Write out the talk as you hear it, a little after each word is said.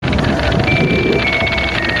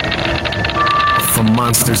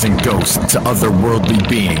monsters and ghosts to otherworldly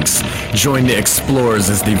beings. Join the Xplorers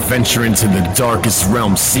as they venture into the darkest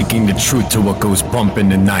realms, seeking the truth to what goes bump in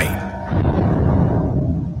the night.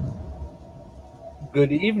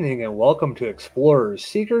 Good evening and welcome to Explorers,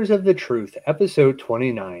 Seekers of the Truth, episode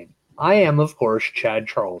 29. I am, of course, Chad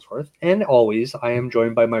Charlesworth, and always I am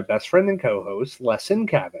joined by my best friend and co-host, Les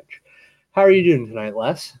Cabbage. How are you doing tonight,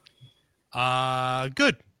 Les?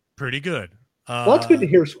 Good. Pretty good. Well, that's good to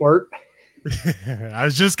hear, Squirt. I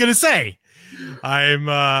was just gonna say, I'm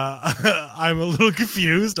I'm a little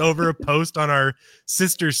confused over a post on our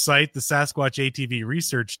sister site, the Sasquatch ATV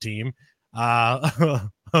research team, of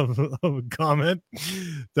a comment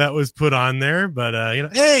that was put on there. But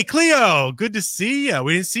hey Cleo, good to see you.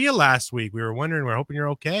 We didn't see you last week. We were wondering. We're hoping you're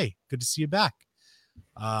okay. Good to see you back.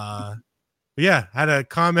 Yeah, had a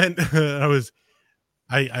comment.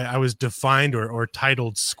 I was defined or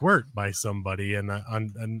titled squirt by somebody, and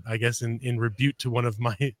I guess in rebuke to one of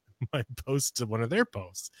my posts to one of their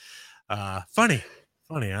posts. Funny.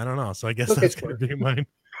 I don't know. So I guess that's going to be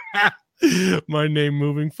my name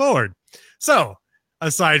moving forward. So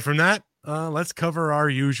aside from that, let's cover our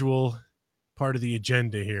usual part of the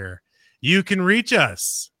agenda here. You can reach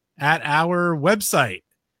us at our website,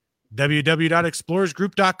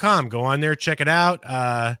 www.explorersgroup.com. Go on there, check it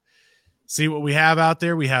out. See what we have out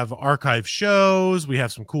there. We have archive shows. We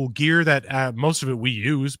have some cool gear that most of it we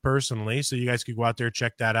use personally. So you guys could go out there,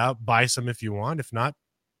 check that out, buy some if you want. If not,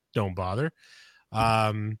 don't bother.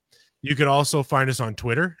 You could also find us on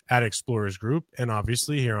Twitter at Explorers Group, and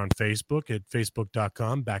obviously here on Facebook at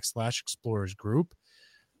facebook.com/Explorers Group.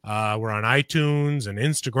 We're on iTunes and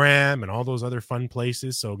Instagram and all those other fun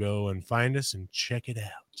places. So go and find us and check it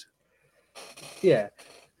out. Yeah.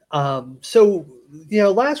 So,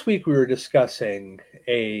 last week we were discussing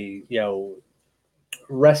a,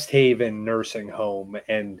 rest haven nursing home.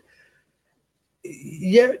 And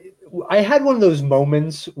yeah, I had one of those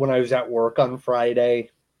moments when I was at work on Friday.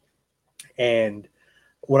 And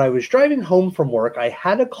when I was driving home from work, I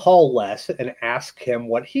had to call Les and ask him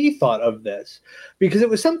what he thought of this, because it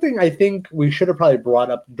was something I think we should have probably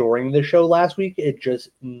brought up during the show last week. It just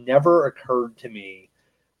never occurred to me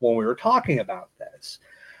when we were talking about this.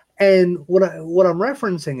 And what I'm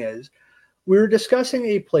referencing is we were discussing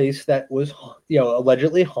a place that was,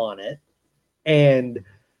 allegedly haunted, and,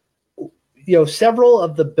 several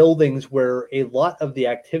of the buildings where a lot of the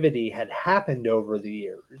activity had happened over the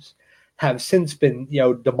years have since been,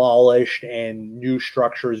 demolished and new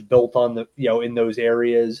structures built on the, in those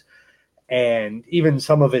areas. And even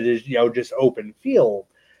some of it is, just open field.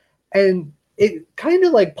 And it kind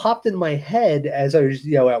of like popped in my head as I was,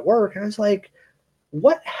 at work. And I was like,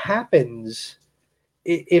 what happens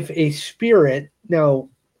if a spirit, now,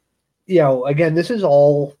 again, this is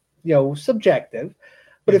all, subjective,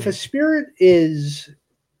 but if a spirit is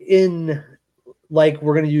in, like,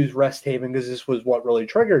 we're going to use Rest Haven because this was what really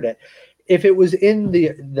triggered it. If it was in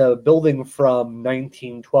the building from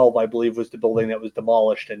 1912, I believe was the building that was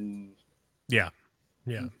demolished in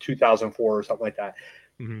 2004 or something like that.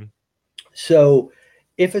 Mm-hmm. So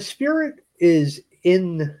if a spirit is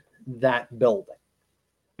in that building,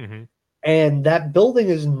 mm-hmm. and that building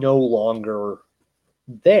is no longer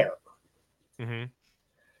there, mm-hmm.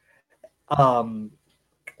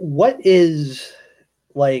 What is,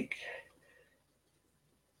 like,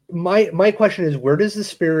 my question is, where does the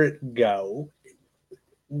spirit go?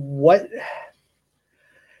 What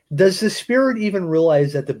does the spirit even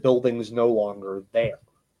realize that the building's no longer there?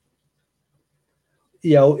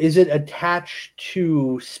 Is it attached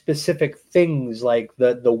to specific things like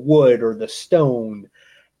the wood or the stone,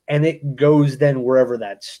 and it goes then wherever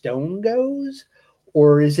that stone goes?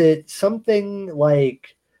 Or is it something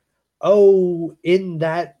like, in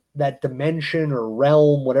that dimension or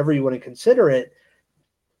realm, whatever you want to consider it,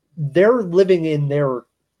 they're living in their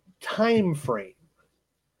time frame.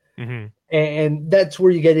 Mm-hmm. And that's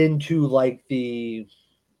where you get into like the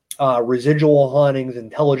residual hauntings,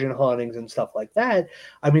 intelligent hauntings, and stuff like that.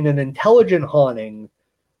 I mean, an intelligent haunting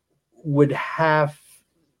would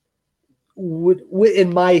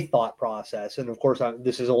in my thought process, and of course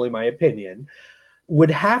this is only my opinion, would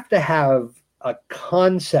have to have a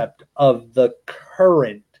concept of the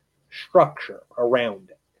current structure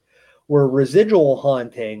around it, where residual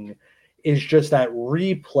haunting is just that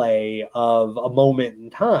replay of a moment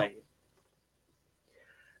in time.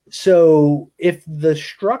 So if the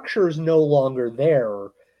structure is no longer there,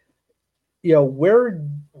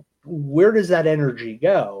 where does that energy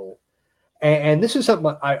go? And this is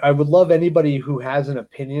something I would love anybody who has an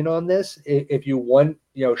opinion on this. If you want,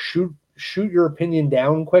 shoot your opinion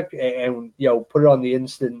down quick and put it on the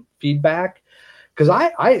instant feedback, because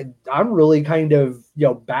I'm really kind of,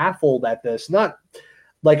 baffled at this. Not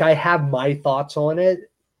like I have my thoughts on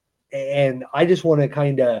it, and I just want to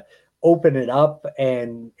kind of open it up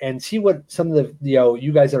and see what some of the,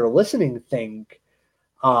 you guys that are listening think.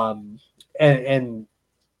 Um, and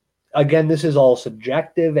again, this is all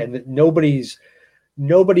subjective, and nobody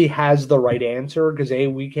has the right answer, because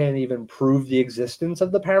we can't even prove the existence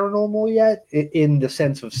of the paranormal yet. In the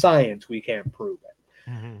sense of science, we can't prove it.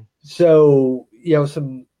 Mm-hmm. So,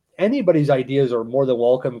 anybody's ideas are more than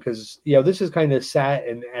welcome, because, this is kind of sat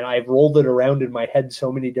and I've rolled it around in my head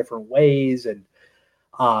so many different ways. And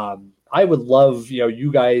I would love,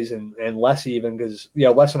 you guys and Les even, because,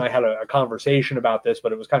 Les and I had a conversation about this,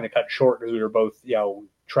 but it was kind of cut short because we were both,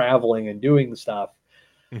 traveling and doing stuff.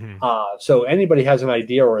 Mm-hmm. So anybody has an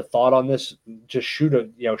idea or a thought on this, just shoot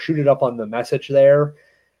it up on the message there.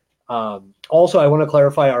 Also, I want to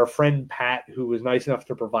clarify, our friend Pat, who was nice enough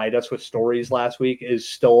to provide us with stories last week, is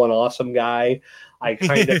still an awesome guy. I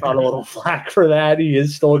kind of got a little flack for that. He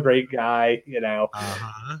is still a great guy, Uh-huh.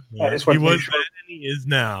 I Yeah. just He want to was make sure. then and he is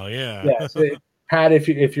now. Yeah. Yeah, so, Pat, if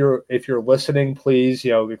you're listening, please,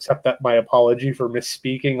 accept that my apology for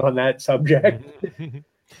misspeaking on that subject. Now,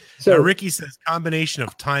 So Ricky says combination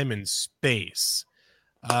of time and space.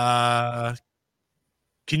 Can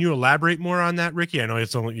you elaborate more on that, Ricky? I know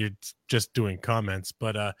you're just doing comments,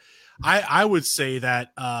 but I would say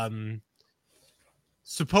that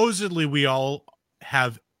supposedly we all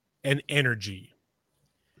have an energy,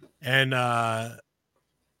 and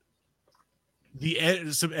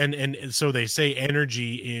so they say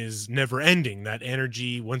energy is never ending. That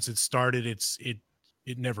energy, once it's started,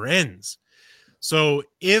 it never ends. So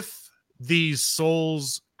if these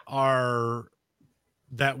souls are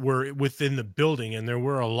that were within the building, and there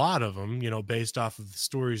were a lot of them, based off of the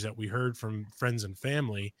stories that we heard from friends and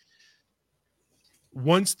family,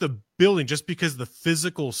 once the building, just because the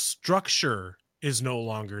physical structure is no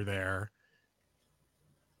longer there,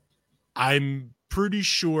 I'm pretty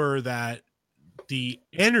sure that the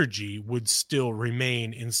energy would still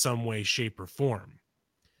remain in some way, shape, or form.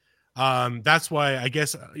 That's why I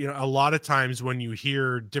guess, a lot of times when you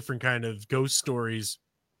hear different kind of ghost stories,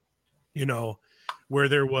 where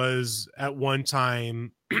there was at one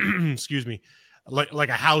time, excuse me, like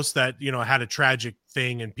a house that, had a tragic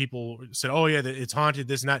thing, and people said, oh yeah, it's haunted,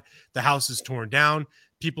 this and that. The house is torn down.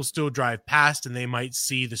 People still drive past and they might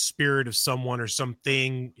see the spirit of someone or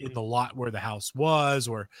something in the lot where the house was,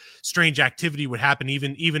 or strange activity would happen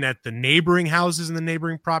even at the neighboring houses and the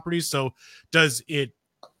neighboring properties. So does it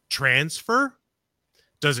transfer?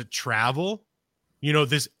 Does it travel?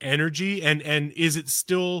 This energy, and is it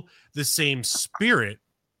still the same spirit?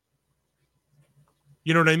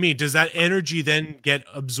 You know what I mean? Does that energy then get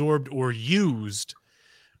absorbed or used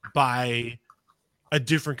by a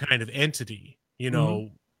different kind of entity?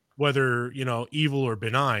 Whether evil or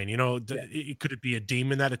benign. Could it be a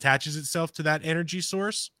demon that attaches itself to that energy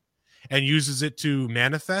source and uses it to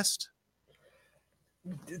manifest?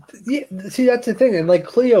 yeah, see, that's the thing. And like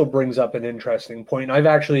Cleo brings up an interesting point. I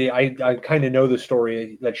kind of know the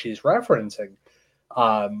story that she's referencing.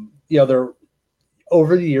 There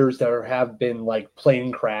over the years there have been like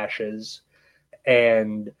plane crashes,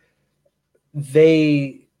 and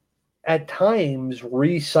they at times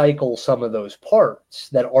recycle some of those parts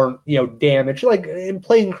that aren't, damaged. Like in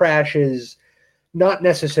plane crashes, not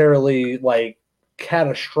necessarily like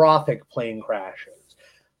catastrophic plane crashes.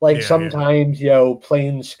 Like sometimes,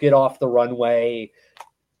 planes skid off the runway,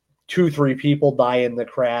 2, 3 people die in the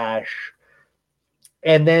crash,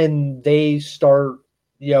 and then they start,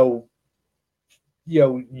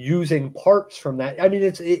 using parts from that. I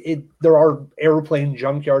mean, there are airplane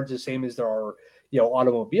junkyards the same as there are,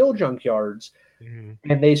 automobile junkyards,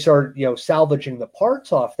 and they start, salvaging the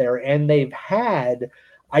parts off there. And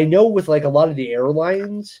I know with like a lot of the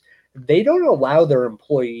airlines, they don't allow their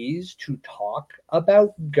employees to talk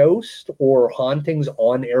about ghosts or hauntings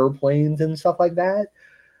on airplanes and stuff like that,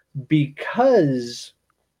 because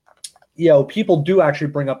people do actually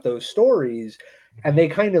bring up those stories, and they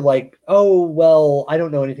kind of like, oh well, I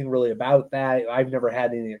don't know anything really about that, I've never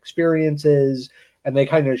had any experiences, and they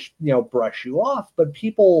kind of brush you off. But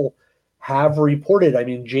people have reported, I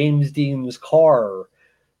mean, James Dean's car,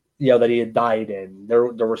 that he had died in. There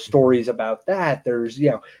were stories about that. There's,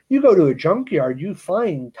 you go to a junkyard, you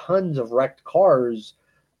find tons of wrecked cars.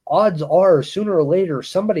 Odds are, sooner or later,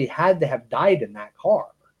 somebody had to have died in that car.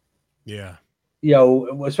 Yeah.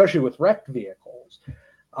 Especially with wrecked vehicles.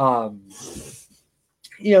 So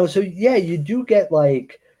yeah, you do get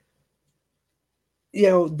like,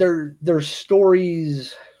 there's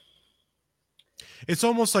stories. It's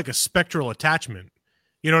almost like a spectral attachment.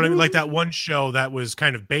 You know what I mean? Like that one show that was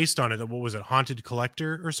kind of based on it. What was it? Haunted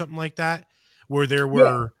Collector or something like that, where there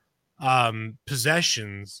were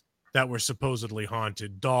possessions that were supposedly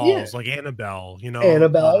haunted, dolls like Annabelle,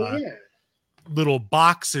 Annabelle, little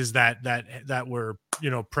boxes that were,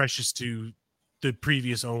 precious to the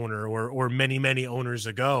previous owner or many owners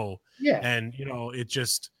ago. And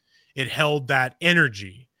it held that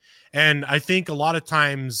energy. And I think a lot of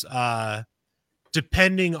times,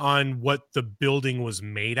 depending on what the building was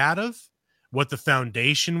made out of, what the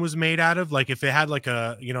foundation was made out of, like if it had like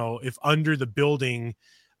if under the building,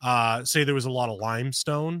 say there was a lot of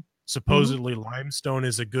limestone, supposedly limestone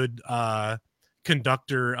is a good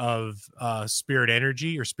conductor of spirit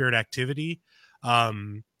energy or spirit activity.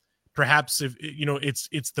 Perhaps if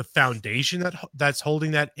it's the foundation that's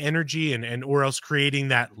holding that energy and or else creating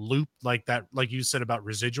that loop, like you said about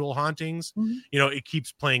residual hauntings. It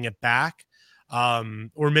keeps playing it back.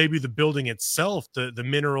 Or maybe the building itself, the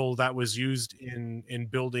mineral that was used in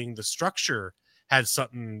building the structure had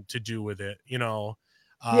something to do with it. Well,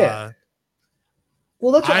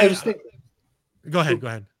 that's what I was thinking. Go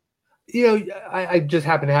ahead. I just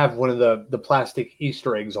happen to have one of the plastic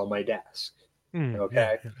Easter eggs on my desk.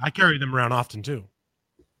 Okay. Yeah. I carry them around often too.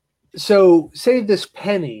 So say this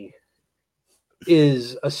penny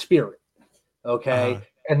is a spirit. Okay.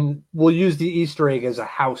 And we'll use the Easter egg as a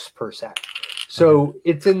house per se. So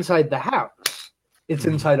it's inside the house. It's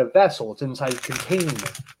inside a vessel. It's inside a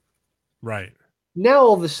containment. Right. Now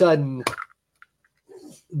all of a sudden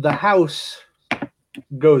the house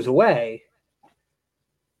goes away.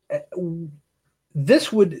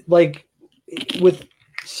 This would, like, with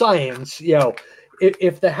science,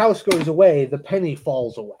 if the house goes away, the penny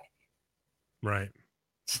falls away. Right.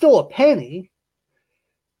 Still a penny.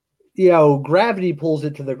 Gravity pulls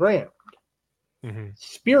it to the ground.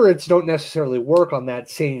 Spirits don't necessarily work on that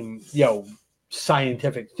same,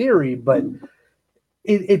 scientific theory, but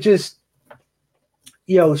it just,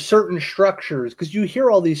 certain structures, because you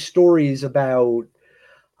hear all these stories about,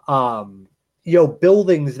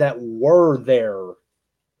 buildings that were there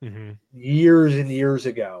years and years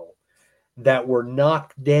ago that were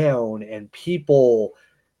knocked down, and people,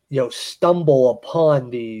 stumble upon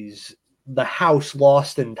the house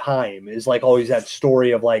lost in time is like always that story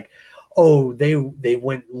of like, oh, they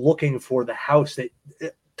went looking for the house that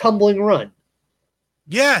Tumbling Run.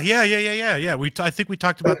 Yeah. I think we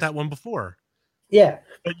talked about that one before. Yeah.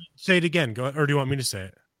 But say it again. Go, or do you want me to say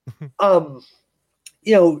it?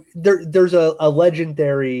 There's a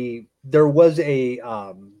legendary. There was a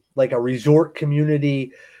like a resort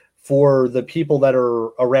community for the people that are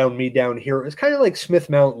around me down here. It's kind of like Smith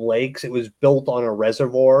Mountain Lakes. It was built on a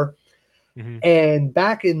reservoir, and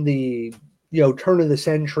back in the turn of the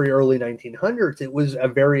century, early 1900s, it was a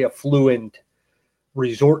very affluent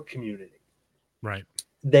resort community. Right.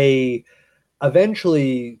 They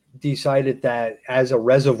eventually decided that as a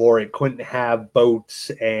reservoir, it couldn't have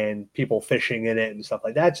boats and people fishing in it and stuff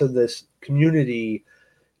like that. So this community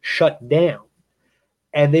shut down.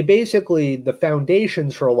 And they basically, the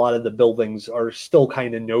foundations for a lot of the buildings are still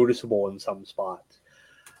kind of noticeable in some spots.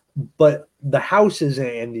 But the houses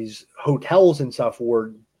and these hotels and stuff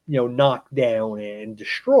were, knocked down and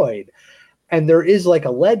destroyed. And there is like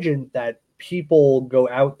a legend that people go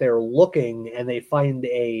out there looking and they find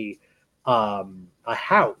a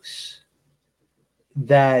house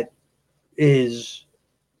that is,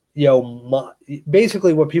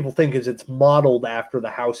 basically what people think is it's modeled after the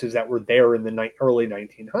houses that were there in the early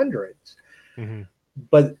 1900s.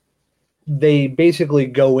 But they basically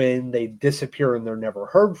go in, they disappear, and they're never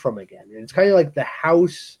heard from again. And it's kind of like the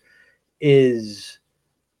house is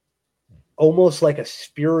almost like a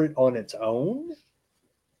spirit on its own,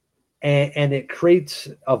 and it creates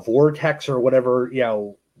a vortex or whatever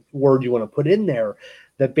word you want to put in there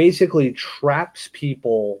that basically traps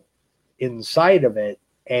people inside of it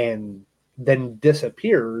and then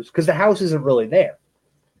disappears because the house isn't really there.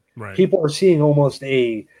 Right. People are seeing almost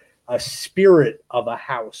a spirit of a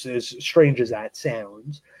house, as strange as that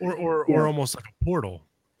sounds, or almost like a portal.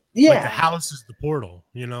 Yeah, like the house is the portal,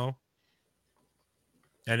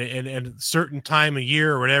 and a certain time of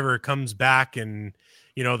year or whatever it comes back, and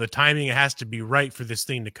the timing has to be right for this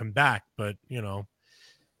thing to come back. But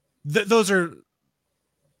those are,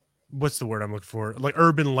 what's the word I'm looking for? Like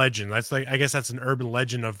urban legend. That's like, I guess that's an urban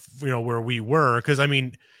legend of where we were. Because I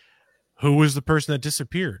mean, who was the person that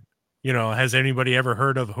disappeared? Has anybody ever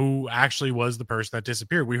heard of who actually was the person that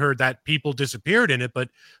disappeared? We heard that people disappeared in it, but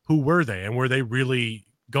who were they, and were they really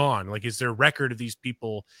gone? Like, is there a record of these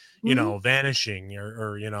people, vanishing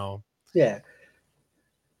or Yeah.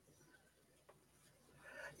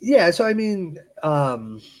 Yeah. So, I mean,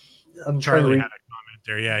 I'm Charlie trying to had a comment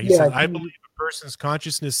there. Yeah, he Yeah, says, I believe a person's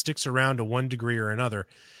consciousness sticks around to one degree or another.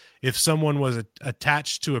 If someone was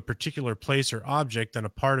attached to a particular place or object, then a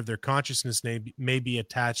part of their consciousness may be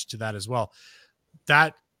attached to that as well.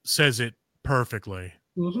 That says it perfectly.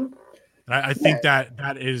 mhm. I think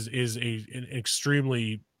that is an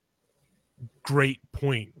extremely great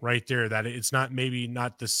point right there. That it's not maybe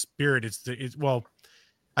not the spirit. Well,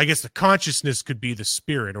 I guess the consciousness could be the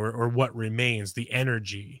spirit or what remains, the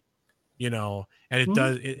energy, and it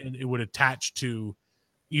does it would attach to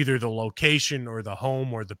either the location or the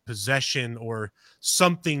home or the possession or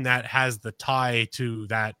something that has the tie to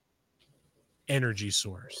that energy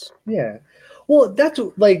source. Yeah. Well, that's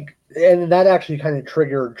like, and that actually kind of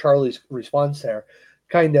triggered Charlie's response there,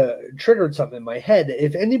 kind of triggered something in my head.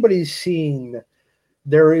 If anybody's seen,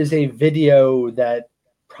 there is a video that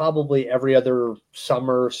probably every other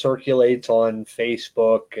summer circulates on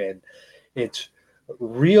Facebook, and it's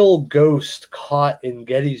real ghost caught in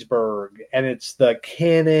Gettysburg, and it's the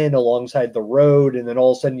cannon alongside the road, and then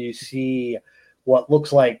all of a sudden you see what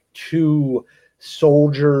looks like two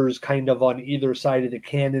soldiers kind of on either side of the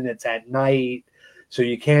cannon. It's at night, so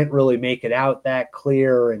you can't really make it out that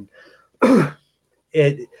clear, and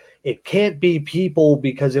it can't be people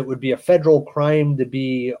because it would be a federal crime to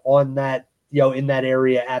be on that, in that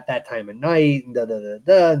area at that time of night, and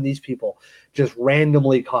and these people just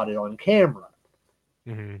randomly caught it on camera.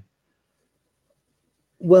 Mm-hmm.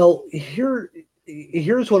 Well,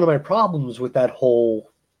 here's one of my problems with that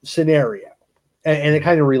whole scenario, and it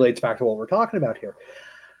kind of relates back to what we're talking about here.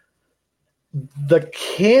 The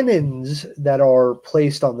cannons that are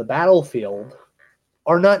placed on the battlefield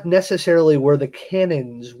are not necessarily where the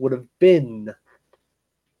cannons would have been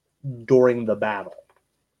during the battle.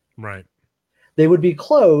 Right. They would be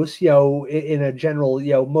close, in a general,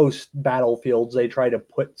 most battlefields, they try to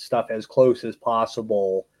put stuff as close as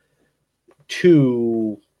possible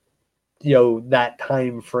to, that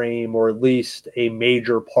time frame, or at least a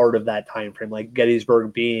major part of that time frame, like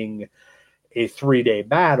Gettysburg being a 3-day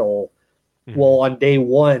battle. Mm-hmm. Well, on day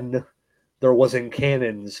one, there wasn't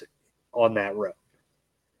cannons on that road.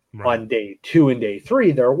 Right. On day 2 and day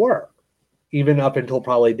 3, there were. Even up until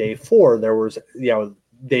probably day 4, there was,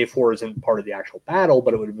 day 4 isn't part of the actual battle,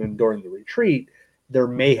 but it would have been during the retreat. There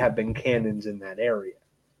may have been cannons in that area.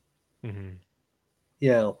 Mm-hmm.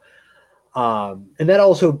 And that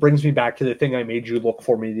also brings me back to the thing I made you look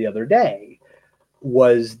for me the other day,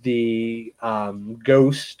 was the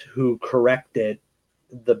ghost who corrected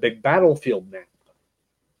the big battlefield map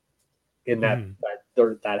in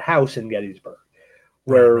that house in Gettysburg,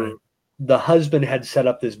 where the husband had set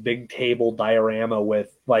up this big table diorama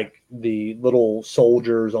with like the little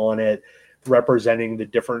soldiers on it representing the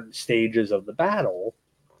different stages of the battle.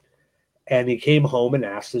 And he came home and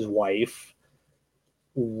asked his wife,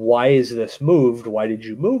 why is this moved? Why did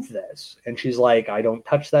you move this? And she's like, I don't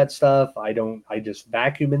touch that stuff. I just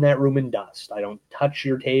vacuum in that room and dust. I don't touch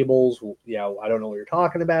your tables. I don't know what you're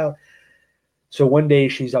talking about. So one day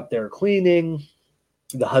she's up there cleaning.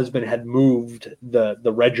 The husband had moved the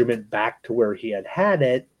regiment back to where he had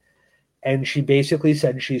it. And she basically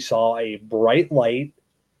said she saw a bright light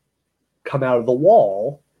come out of the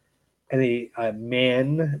wall, and a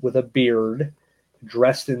man with a beard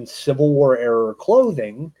dressed in Civil War era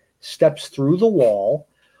clothing steps through the wall,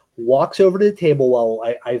 walks over to the table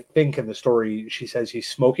while I think in the story she says he's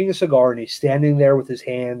smoking a cigar, and he's standing there with his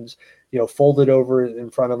hands, folded over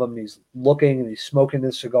in front of him. And he's looking and he's smoking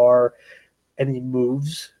his cigar, and he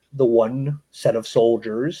moves the one set of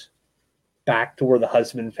soldiers back to where the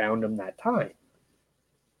husband found him that time.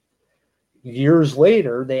 Years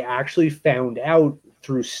later, they actually found out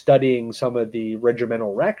through studying some of the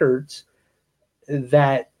regimental records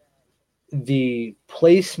that the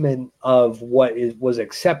placement of what was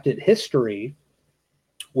accepted history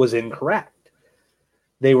was incorrect.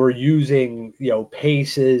 They were using,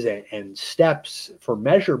 paces and steps for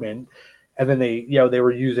measurement, and then they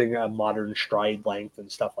were using a modern stride length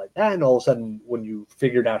and stuff like that. And all of a sudden, when you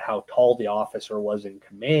figured out how tall the officer was in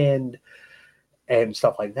command and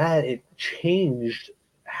stuff like that, it changed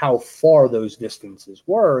how far those distances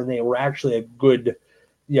were, and they were actually a good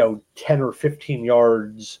 10 or 15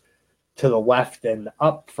 yards to the left and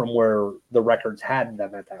up from where the records had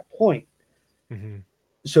them at that point. Mm-hmm.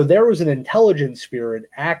 So there was an intelligent spirit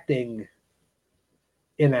acting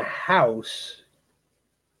in a house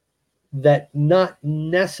that not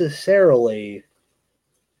necessarily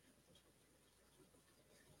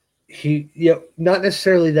not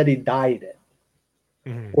necessarily that he died in.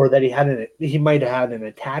 Mm-hmm. Or that he might have had an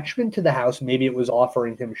attachment to the house. Maybe it was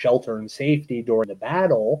offering him shelter and safety during the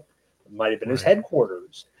battle. It might have been his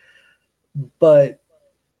headquarters. But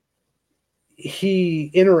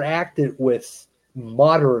he interacted with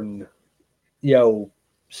modern,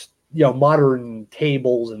 modern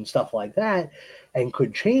tables and stuff like that, and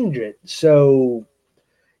could change it. So,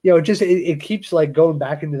 it keeps like going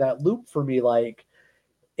back into that loop for me. Like,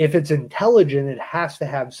 if it's intelligent, it has to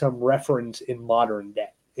have some reference in modern day,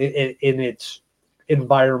 in its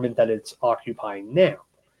environment that it's occupying now,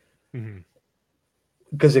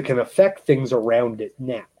 because it can affect things around it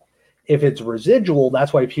now. If it's residual,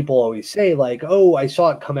 that's why people always say, like, oh, I saw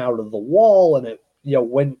it come out of the wall and it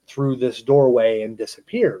went through this doorway and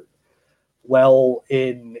disappeared. Well,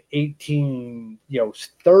 in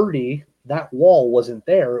 1830, that wall wasn't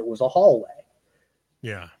there. It was a hallway.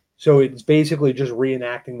 Yeah. So it's basically just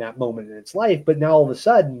reenacting that moment in its life. But now all of a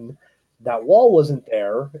sudden, that wall wasn't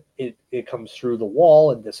there. It comes through the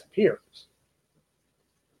wall and disappears.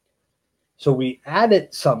 So we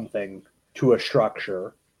added something to a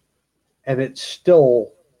structure, and it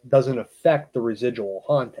still doesn't affect the residual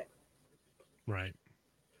haunting. Right.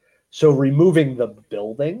 So removing the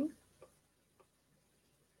building,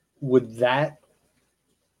 would that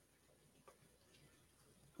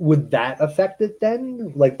affect it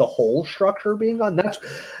then? Like the whole structure being gone?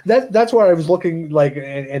 That's where I was looking like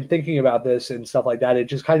and thinking about this and stuff like that. It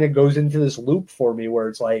just kind of goes into this loop for me where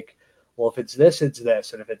it's like, well, if it's this, it's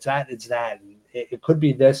this, and if it's that, it's that. And it could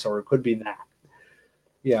be this or it could be that.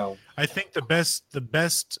 I think the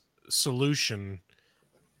best solution.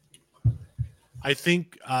 I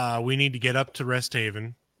think we need to get up to Rest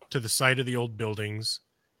Haven, to the site of the old buildings,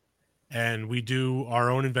 and we do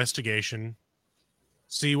our own investigation,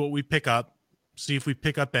 see what we pick up, see if we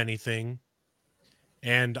pick up anything.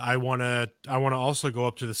 And I want to also go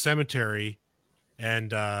up to the cemetery and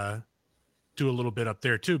do a little bit up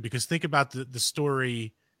there too, because think about the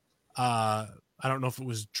story. I don't know if it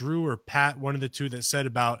was Drew or Pat, one of the two, that said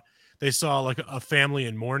about they saw like a family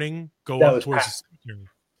in mourning go That up was towards Pat. the cemetery.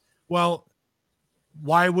 Well,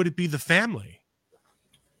 why would it be the family?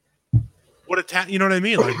 You know what I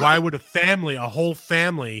mean? Like, why would a whole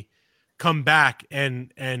family come back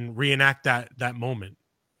and reenact that moment?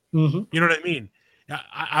 Mm-hmm. You know what I mean?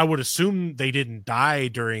 I would assume they didn't die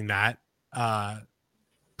during that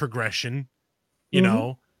progression. You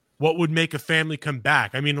know, what would make a family come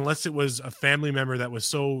back? I mean, unless it was a family member that was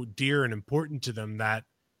so dear and important to them that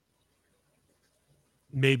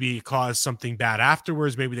maybe caused something bad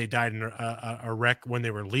afterwards. Maybe they died in a wreck when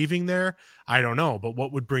they were leaving there. I don't know. But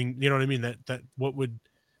what would bring, you know what I mean? That what would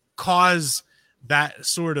cause that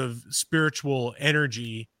sort of spiritual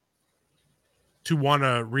energy to want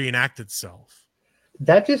to reenact itself?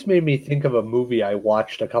 That just made me think of a movie I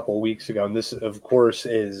watched a couple of weeks ago. And this, of course,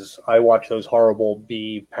 is I watch those horrible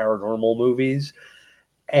B paranormal movies.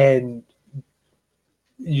 And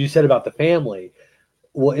you said about the family.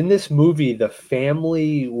 Well, in this movie, the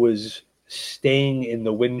family was staying in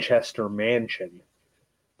the Winchester Mansion,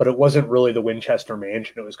 but it wasn't really the Winchester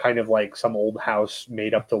Mansion. It was kind of like some old house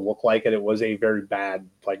made up to look like it. It was a very bad,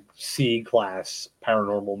 like C-class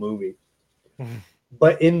paranormal movie.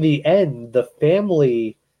 But in the end, the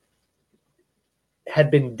family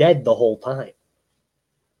had been dead the whole time.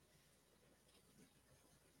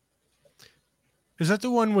 Is that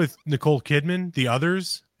the one with Nicole Kidman? The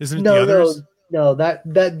Others? Isn't it The Others? No, that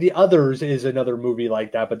The Others is another movie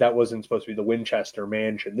like that, but that wasn't supposed to be the Winchester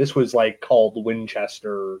Mansion. This was like called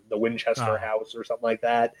Winchester, the Winchester House or something like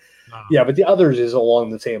that. Yeah, but The Others is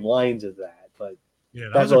along the same lines as that. But yeah,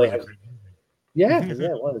 that was really has. Yeah, it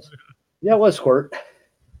was. Yeah, it was, Squirt.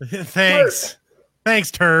 Thanks. Squirt.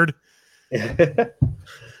 Thanks, turd.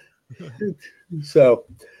 So,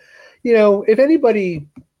 if anybody,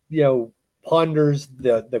 ponders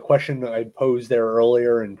the question that I posed there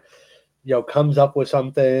earlier and, comes up with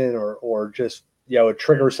something or just,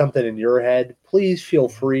 triggers something in your head, please feel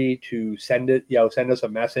free to send us a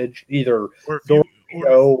message, either during the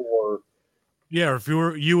show or. Yeah, or if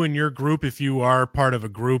you and your group, if you are part of a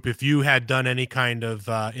group, if you had done any kind of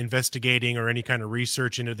investigating or any kind of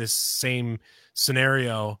research into this same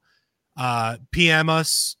scenario, PM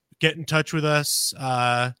us, get in touch with us,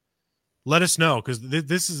 let us know, because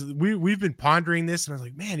this is we've been pondering this, and I was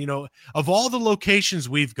like, man, of all the locations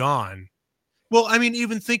we've gone, well, I mean,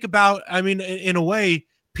 even think about, in a way,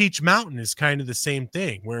 Peach Mountain is kind of the same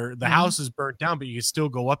thing, where the house is burnt down, but you can still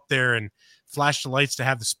go up there and flash the lights to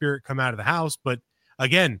have the spirit come out of the house. But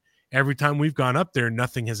again, every time we've gone up there,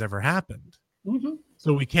 nothing has ever happened.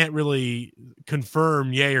 So we can't really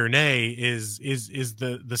confirm yay or nay. Does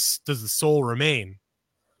the soul remain?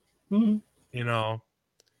 Yeah,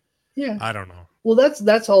 I don't know. Well,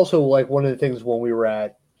 that's also like one of the things when we were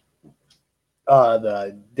at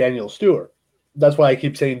the Daniel Stewart. That's why I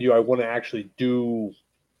keep saying to you, I want to actually do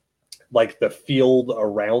like the field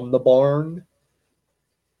around the barn,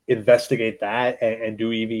 investigate that and do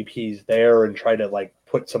EVPs there and try to like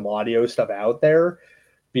put some audio stuff out there,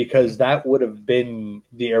 because that would have been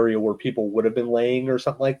the area where people would have been laying or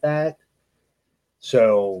something like that.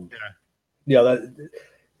 So,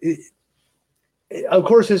 of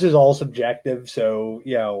course, this is all subjective. So,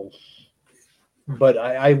 but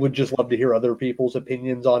I would just love to hear other people's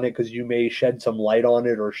opinions on it, because you may shed some light on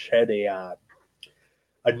it or shed a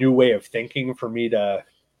new way of thinking for me to,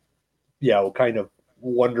 kind of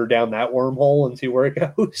wander down that wormhole and see where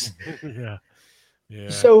it goes. Yeah. Yeah.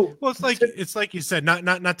 So, well, it's like you said,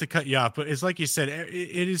 not to cut you off, but it's like you said,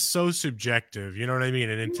 it is so subjective. You know what I mean?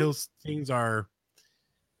 And until things are,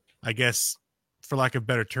 I guess, for lack of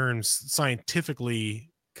better terms,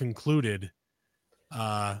 scientifically concluded,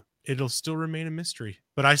 it'll still remain a mystery.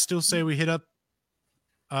 But I still say we hit up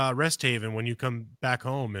Rest Haven when you come back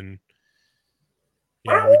home, and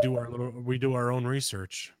we do our own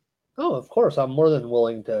research. Oh, of course, I'm more than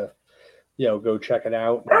willing to, go check it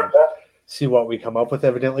out and see what we come up with.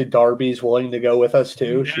 Evidently, Darby's willing to go with us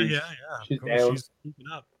too. Yeah. She's down. She's keeping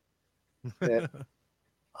up. Yeah.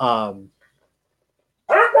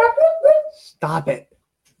 Stop it.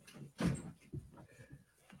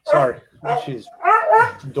 Sorry. She's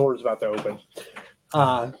door's about to open.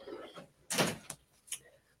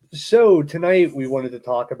 So tonight we wanted to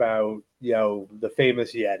talk about, the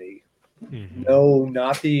famous Yeti. Mm-hmm. No,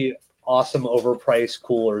 not the awesome overpriced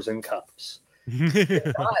coolers and cups.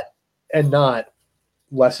 and not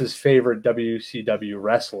Les's favorite WCW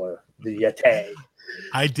wrestler, the Yeti.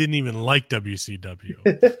 I didn't even like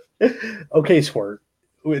WCW. Okay, Squirt.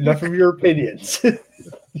 Enough of your opinions.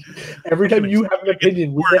 Every time you have an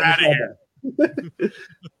opinion, we get in trouble.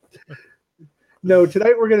 No,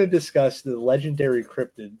 tonight we're going to discuss the legendary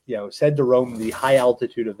cryptid, said to roam the high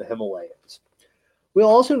altitude of the Himalayas. We'll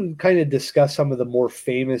also kind of discuss some of the more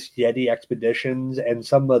famous Yeti expeditions and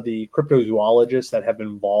some of the cryptozoologists that have been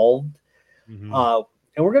involved. Mm-hmm.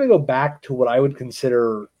 And we're going to go back to what I would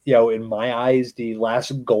consider, in my eyes, the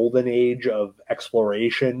last golden age of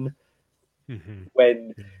exploration,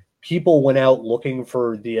 when people went out looking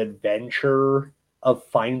for the adventure of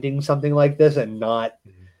finding something like this, and not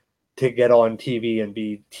to get on TV and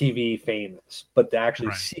be TV famous, but to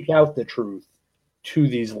actually seek out the truth to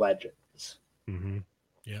these legends. Mm-hmm.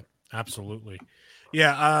 Yep, absolutely.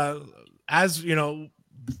 Yeah, as you know,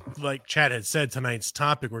 like Chad had said, tonight's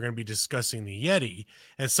topic, we're going to be discussing the Yeti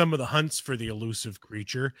and some of the hunts for the elusive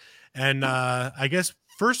creature. And I guess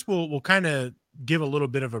first we'll kind of give a little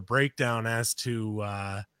bit of a breakdown as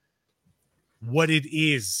to what it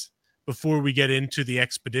is before we get into the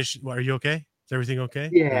expedition. Are you okay? Is everything okay?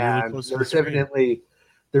 Yeah,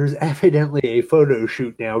 there's evidently a photo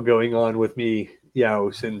shoot now going on with me,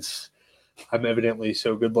 since I'm evidently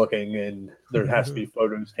so good looking and there has to be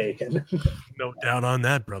photos taken. No doubt on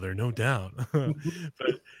that, brother. No doubt.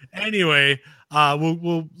 But anyway,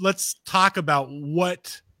 let's talk about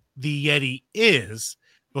what the Yeti is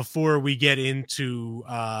before we get into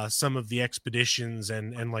some of the expeditions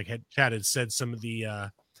and like Chad had said, some of the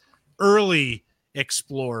early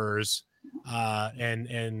explorers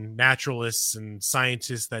and naturalists and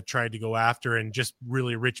scientists that tried to go after, and just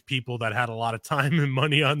really rich people that had a lot of time and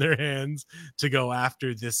money on their hands to go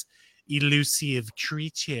after this elusive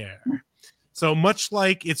creature. So much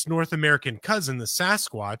like its North American cousin, the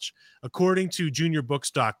Sasquatch, according to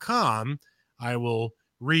juniorbooks.com, I will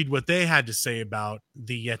read what they had to say about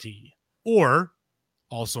the Yeti, or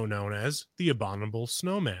also known as the abominable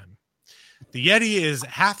snowman. The Yeti is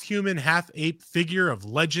half human, half ape figure of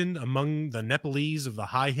legend among the Nepalese of the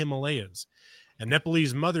high Himalayas. And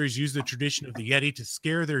Nepalese mothers use the tradition of the Yeti to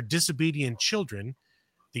scare their disobedient children.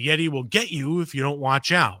 The Yeti will get you if you don't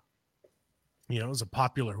watch out. It's a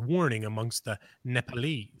popular warning amongst the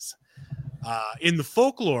Nepalese. In the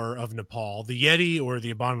folklore of Nepal, the Yeti, or the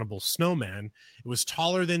abominable snowman, it was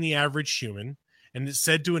taller than the average human, and is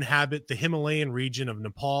said to inhabit the Himalayan region of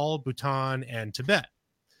Nepal, Bhutan, and Tibet.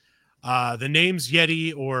 The names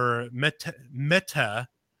Yeti or Meta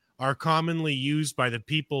are commonly used by the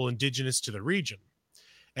people indigenous to the region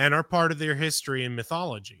and are part of their history and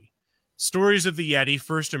mythology. Stories of the Yeti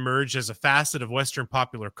first emerged as a facet of Western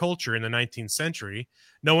popular culture in the 19th century.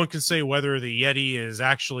 No one can say whether the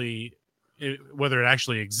Yeti whether it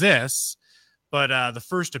actually exists, but the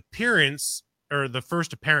first appearance, or the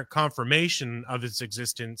first apparent confirmation of its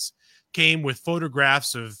existence, came with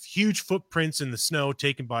photographs of huge footprints in the snow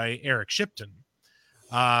taken by Eric Shipton.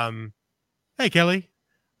 Hey, Kelly.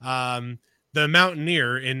 The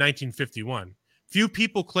Mountaineer in 1951. Few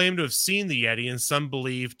people claim to have seen the Yeti, and some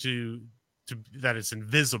believe that it's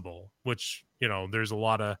invisible, which, you know, there's a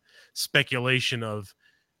lot of speculation of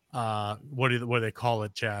what do they call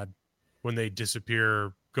it, Chad, when they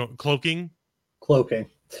disappear? Cloaking.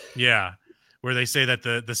 Yeah, where they say that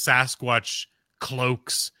the Sasquatch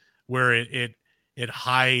cloaks, where it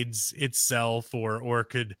hides itself, or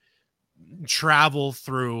could travel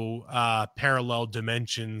through parallel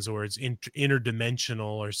dimensions, or it's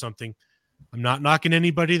interdimensional or something. I'm not knocking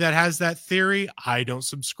anybody that has that theory. I don't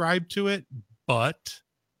subscribe to it, but,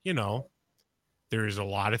 you know, there's a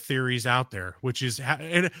lot of theories out there, which is,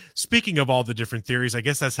 and speaking of all the different theories, I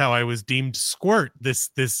guess that's how I was deemed Squirt this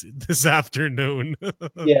afternoon.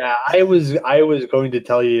 Yeah, I was going to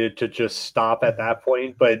tell you to just stop at that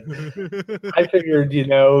point, but I figured, you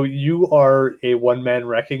know, you are a one-man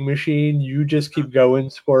wrecking machine. You just keep going,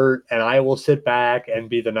 Squirt, and I will sit back and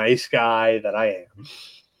be the nice guy that I am.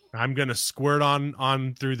 I'm gonna squirt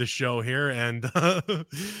on through the show here, and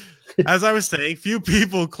as I was saying, few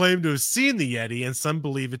people claim to have seen the Yeti, and some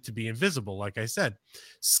believe it to be invisible. Like I said,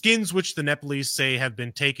 skins which the Nepalese say have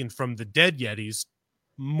been taken from the dead Yetis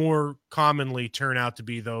more commonly turn out to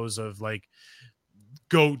be those of like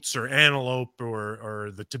goats or antelope,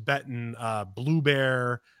 or the Tibetan blue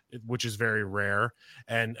bear, which is very rare,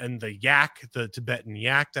 and the yak, the Tibetan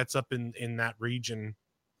yak that's up in that region.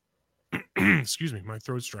 Excuse me, my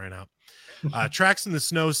throat's drying out. Tracks in the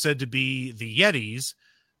snow said to be the Yetis.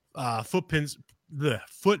 Footprints. The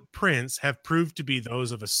footprints have proved to be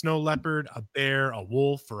those of a snow leopard, a bear, a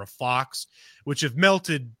wolf, or a fox, which have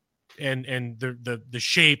melted, and the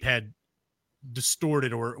shape had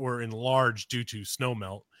distorted or enlarged due to snow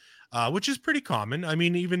melt, which is pretty common. I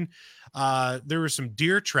mean, even there were some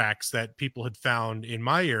deer tracks that people had found in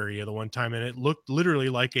my area the one time, and it looked literally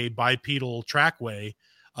like a bipedal trackway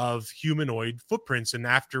of humanoid footprints. And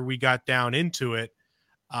after we got down into it,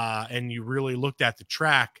 and you really looked at the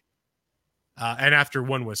track, and after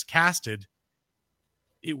one was casted,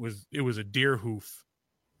 it was a deer hoof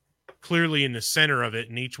clearly in the center of it,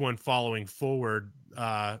 and each one following forward,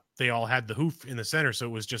 they all had the hoof in the center, so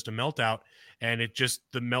it was just a melt out, and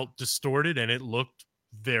the melt distorted, and it looked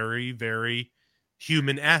very, very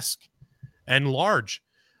human-esque and large.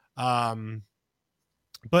 But,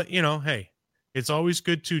 you know, hey, it's always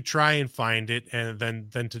good to try and find it, and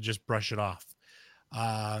then to just brush it off.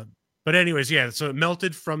 But anyways, yeah, so it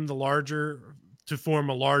melted from the larger to form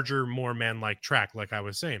a larger, more man-like track, like I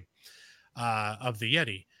was saying, of the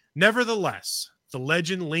Yeti. Nevertheless, the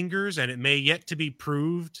legend lingers, and it may yet to be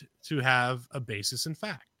proved to have a basis in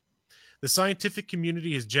fact. The scientific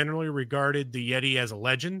community has generally regarded the Yeti as a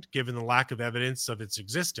legend, given the lack of evidence of its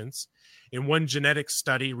existence. In one genetic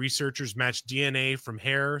study, researchers matched DNA from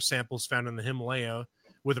hair samples found in the Himalaya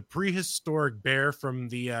with a prehistoric bear from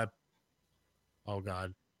the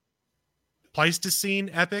Pleistocene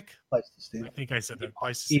epoch. Pleistocene. I think I said that.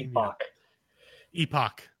 Pleistocene. Epoch. Yeah.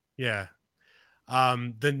 Epoch. Yeah.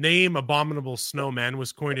 The name Abominable Snowman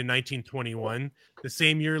was coined in 1921. The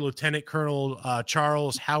same year, Lieutenant Colonel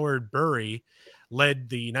Charles Howard Bury led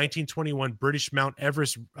the 1921 British Mount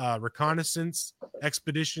Everest reconnaissance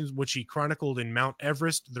expeditions, which he chronicled in Mount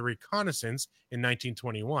Everest, The Reconnaissance, in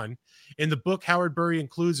 1921. In the book, Howard Bury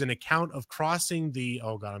includes an account of crossing the,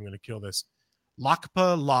 I'm going to kill this,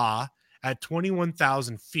 Lakpa La at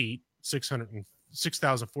 21,000 feet,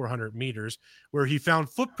 6,400 meters, where he found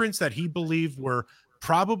footprints that he believed were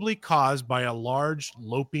probably caused by a large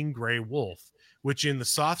loping gray wolf, which in the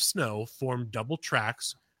soft snow formed double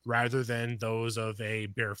tracks rather than those of a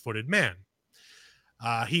barefooted man.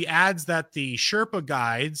 He adds that the Sherpa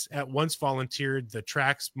guides at once volunteered the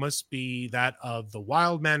tracks must be that of the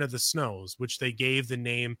wild man of the snows, which they gave the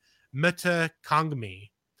name Meta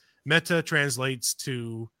Kangmi. Meta translates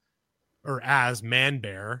to or as man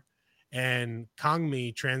bear, and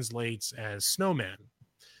Kangmi translates as snowman.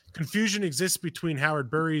 Confusion exists between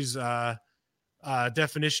Howard Bury's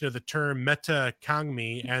definition of the term Meta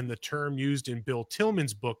Kangmi and the term used in Bill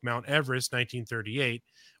Tillman's book, Mount Everest, 1938,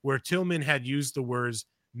 where Tillman had used the words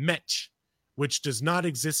Mech, which does not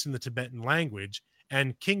exist in the Tibetan language,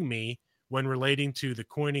 and Kingmi when relating to the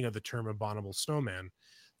coining of the term abominable snowman.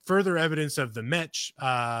 Further evidence of the Mech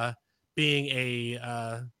being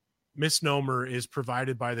a misnomer is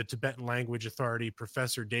provided by the Tibetan language authority,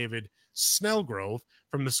 Professor David Snellgrove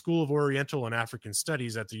from the School of Oriental and African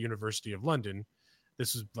Studies at the University of London.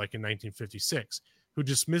 This was like in 1956, who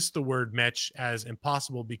dismissed the word Mech as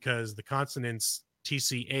impossible because the consonants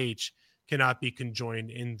TCH cannot be conjoined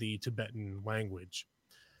in the Tibetan language.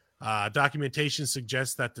 Documentation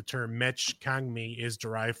suggests that the term Mech Kangmi is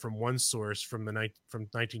derived from one source from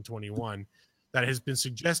 1921 that has been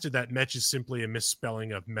suggested that Mech is simply a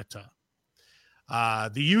misspelling of meta.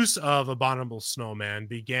 The use of Abominable Snowman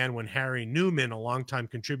began when Harry Newman, a longtime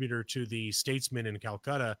contributor to the Statesman in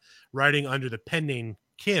Calcutta, writing under the pen name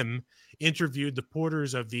Kim, interviewed the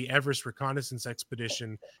porters of the Everest reconnaissance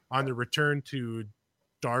expedition on the return to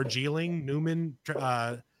Darjeeling. Newman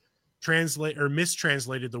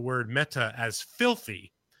mistranslated the word meta as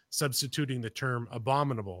filthy, substituting the term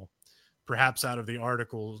abominable, perhaps out of the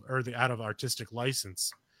articles or out of artistic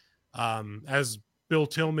license. As Bill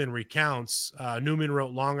Tillman recounts, Newman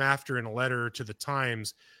wrote long after in a letter to the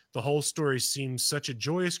Times, "The whole story seems such a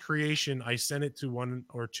joyous creation, I sent it to 1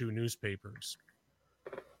 or 2 newspapers."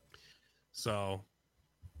 So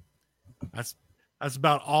that's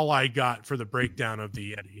about all I got for the breakdown of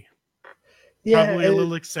the Yeti. Yeah, probably a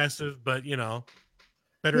little excessive, but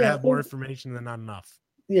better to have more information than not enough.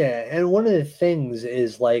 Yeah, and one of the things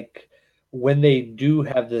is like when they do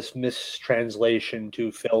have this mistranslation to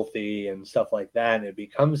filthy and stuff like that, and it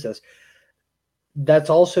becomes this, that's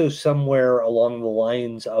also somewhere along the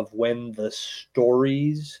lines of when the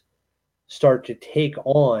stories start to take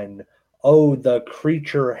on, oh, the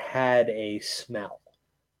creature had a smell.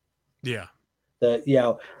 Yeah.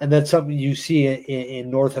 And that's something you see in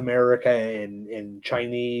North America and in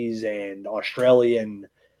Chinese and Australian,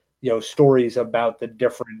 stories about the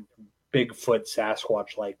different Bigfoot,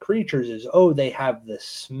 Sasquatch-like creatures is, oh, they have this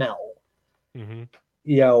smell. Mm-hmm.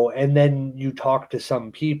 And then you talk to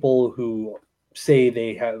some people who say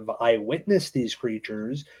they have eyewitnessed these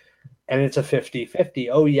creatures, and it's a 50-50.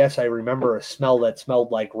 Oh, yes, I remember a smell that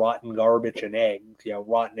smelled like rotten garbage and eggs,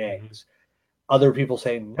 rotten eggs. Other people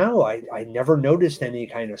say, no, I never noticed any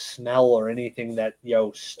kind of smell or anything that,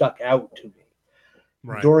 stuck out to me.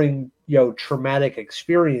 Right. During, traumatic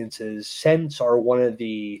experiences, scents are one of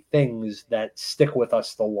the things that stick with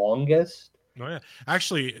us the longest. Oh, yeah.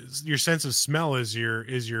 Actually, your sense of smell is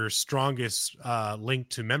your strongest link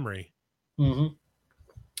to memory. Mm-hmm.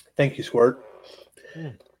 Thank you, Squirt.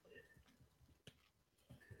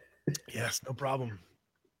 Yes, no problem.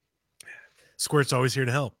 Squirt's always here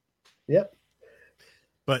to help. Yep.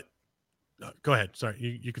 But go ahead.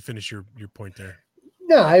 Sorry, you can finish your point there.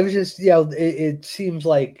 No, I was just, it seems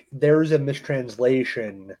like there's a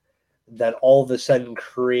mistranslation that all of a sudden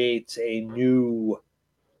creates a new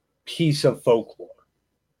piece of folklore.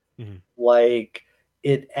 Mm-hmm. Like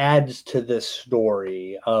it adds to this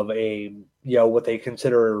story of a, what they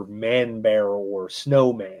consider man bear or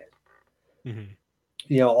snowman.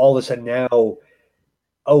 Mm-hmm. All of a sudden now,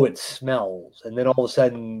 oh, it smells. And then all of a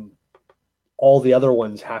sudden, all the other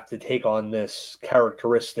ones have to take on this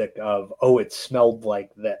characteristic of, oh, it smelled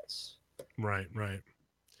like this. Right.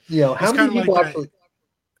 How many people actually...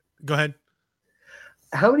 Go ahead.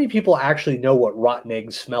 How many people actually know what rotten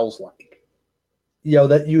eggs smells like?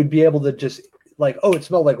 That you would be able to just like, oh, it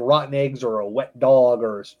smelled like rotten eggs or a wet dog,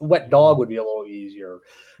 or wet dog would be a little easier.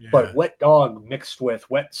 Yeah. But wet dog mixed with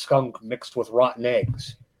wet skunk mixed with rotten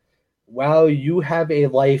eggs. Wow, you have a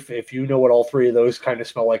life if you know what all three of those kind of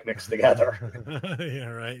smell like mixed together. Yeah,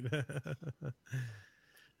 right.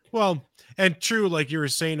 Well, and true, like you were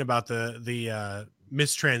saying about the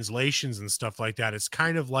mistranslations and stuff like that. It's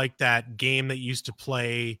kind of like that game that used to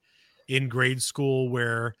play in grade school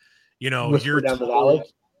where, Whisper you're down the valley.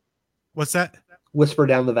 What's that? Whisper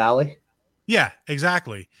down the valley. Yeah,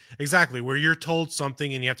 exactly. Where you're told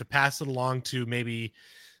something and you have to pass it along to maybe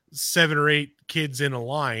 7 or 8 kids in a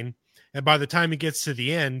line. And by the time it gets to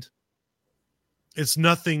the end, it's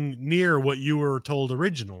nothing near what you were told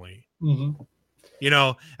originally. Mm-hmm.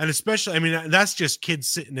 And especially, I mean, that's just kids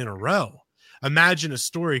sitting in a row. Imagine a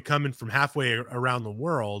story coming from halfway around the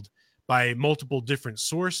world by multiple different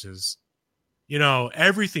sources.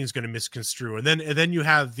 Everything's going to misconstrue. And then you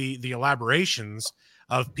have the elaborations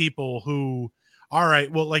of people who, all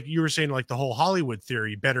right, well, like you were saying, like the whole Hollywood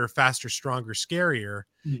theory, better, faster, stronger, scarier.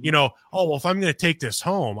 Mm-hmm. Oh, well, if I'm going to take this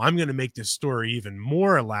home, I'm going to make this story even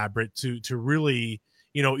more elaborate to really,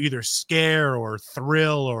 either scare or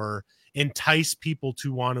thrill or entice people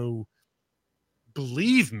to want to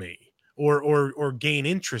believe me or gain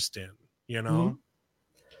interest in, Mm-hmm.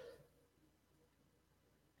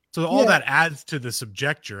 So all that adds to the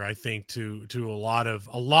subjecture, I think, to a lot of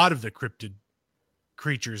the cryptid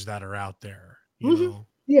creatures that are out there.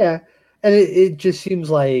 Yeah. And it just seems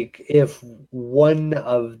like if one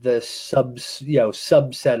of the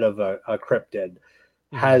subset of a cryptid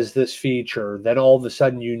has this feature, then all of a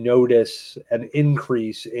sudden you notice an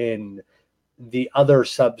increase in the other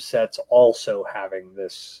subsets also having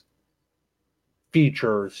this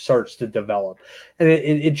feature starts to develop. And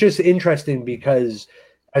it's just interesting because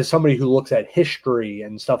as somebody who looks at history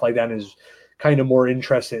and stuff like that and is kind of more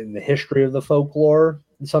interested in the history of the folklore,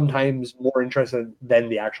 sometimes more interested than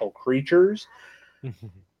the actual creatures.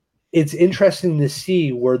 It's interesting to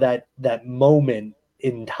see where that moment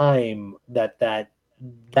in time that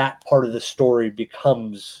part of the story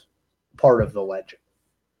becomes part of the legend.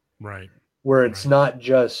 Right. Where it's not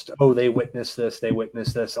just, oh, they witnessed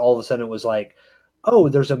this. All of a sudden it was like, oh,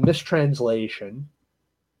 there's a mistranslation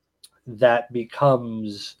that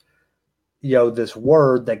becomes, this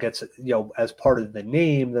word that gets, as part of the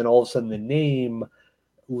name. Then all of a sudden the name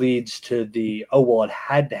leads to the, oh, well, it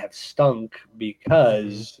had to have stunk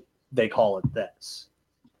because they call it this.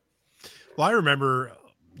 Well, I remember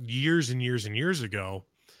years and years and years ago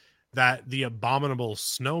that the abominable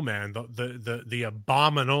snowman, the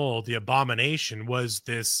abomination was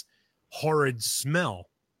this horrid smell.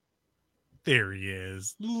 There he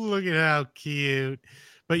is. Look at how cute.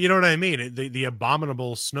 But you know what I mean? The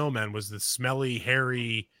abominable snowman was the smelly,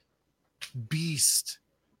 hairy beast,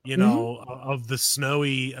 of the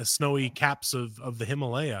snowy caps of the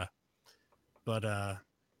Himalaya. But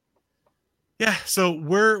yeah, so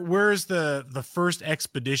where's the first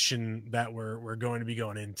expedition that we're going to be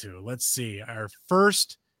going into? Let's see. Our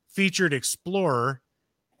first featured explorer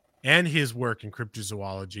and his work in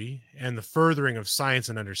cryptozoology and the furthering of science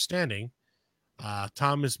and understanding,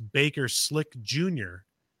 Thomas Baker Slick Jr.,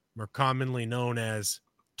 more commonly known as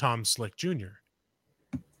Tom Slick Jr.,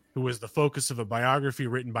 who was the focus of a biography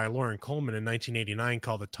written by Lauren Coleman in 1989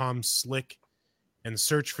 called The Tom Slick and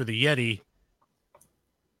Search for the Yeti,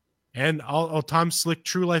 and Tom Slick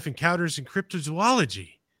True Life Encounters in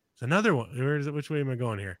Cryptozoology. It's another one. Which way am I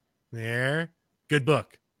going here? There. Good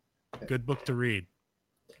book. Good book to read.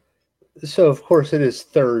 So, of course, it is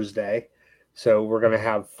Thursday. So we're going to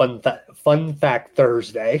have Fun Fact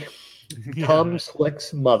Thursday. Yeah. Tom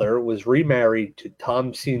Slick's mother was remarried to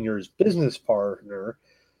Tom Sr.'s business partner,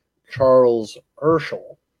 Charles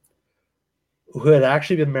Urschel, who had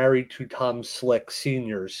actually been married to Tom Slick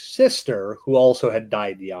Sr.'s sister, who also had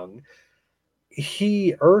died young.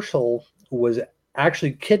 Urschel, was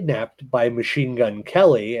actually kidnapped by Machine Gun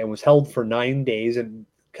Kelly and was held for 9 days, and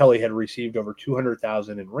Kelly had received over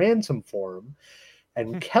 $200,000 in ransom for him.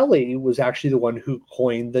 And Kelly was actually the one who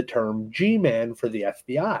coined the term G-Man for the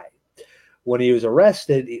FBI. When he was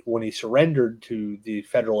arrested, when he surrendered to the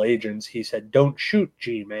federal agents, he said, "Don't shoot,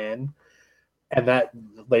 G-Man." And that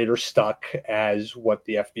later stuck as what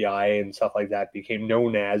the FBI and stuff like that became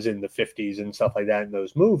known as in the 50s and stuff like that in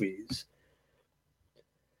those movies.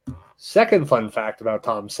 Second fun fact about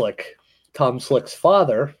Tom Slick. Tom Slick's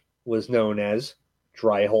father was known as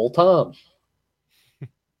Dry Hole Tom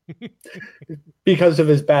because of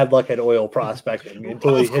his bad luck at oil prospecting.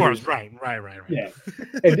 Right. Yeah,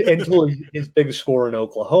 until his big score in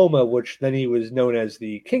Oklahoma, which then he was known as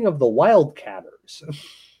the King of the Wildcatters.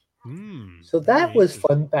 So that was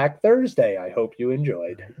Fun Fact Thursday. I hope you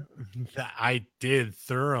enjoyed. I did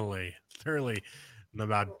thoroughly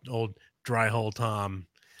about old Dry Hole Tom.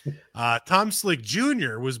 Tom Slick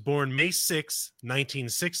Jr. was born May 6,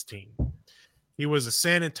 1916. He was a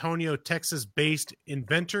San Antonio, Texas-based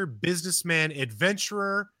inventor, businessman,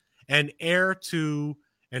 adventurer, and heir to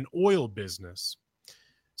an oil business.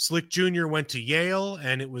 Slick Jr. went to Yale,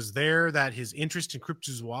 and it was there that his interest in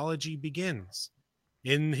cryptozoology begins.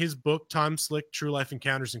 In his book, Tom Slick, True Life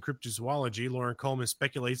Encounters in Cryptozoology, Lauren Coleman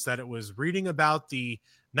speculates that it was reading about the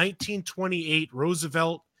 1928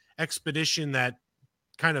 Roosevelt expedition that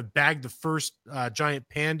kind of bagged the first giant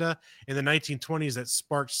panda in the 1920s that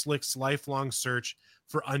sparked Slick's lifelong search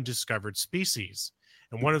for undiscovered species.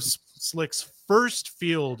 And one of Slick's first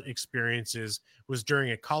field experiences was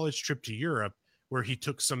during a college trip to Europe, where he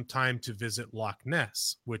took some time to visit Loch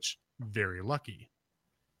Ness, which, very lucky.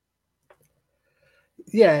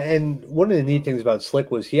 Yeah, and one of the neat things about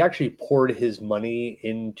Slick was he actually poured his money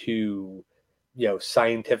into,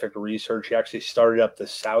 scientific research. He actually started up the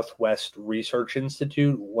Southwest Research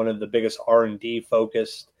Institute, one of the biggest R&D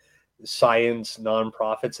focused science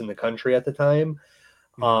nonprofits in the country at the time.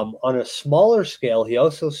 On a smaller scale, he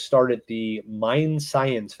also started the Mind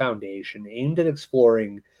Science Foundation, aimed at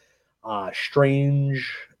exploring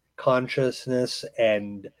strange consciousness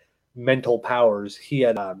and mental powers. He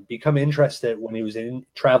had become interested when he was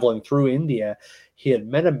traveling through India. He had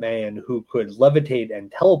met a man who could levitate and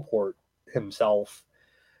teleport himself.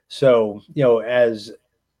 So, as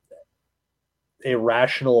a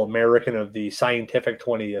rational American of the scientific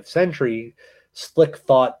 20th century, Slick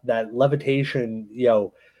thought that levitation,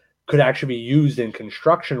 could actually be used in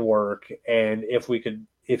construction work. And if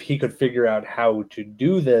he could figure out how to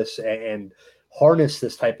do this and harness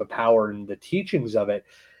this type of power and the teachings of it,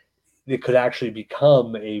 it could actually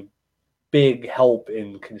become a big help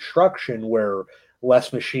in construction where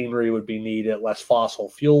less machinery would be needed, less fossil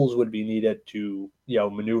fuels would be needed to,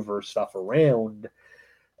 maneuver stuff around.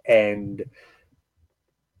 And,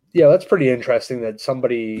 that's pretty interesting that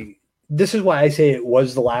this is why I say it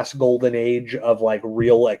was the last golden age of like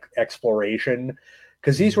real exploration,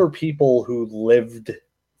 because these were people who lived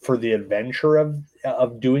for the adventure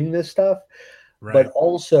of doing this stuff. Right. But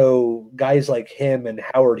also guys like him and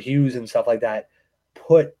Howard Hughes and stuff like that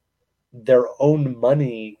put their own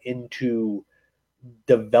money into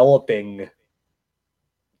developing,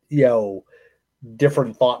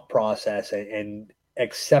 different thought process and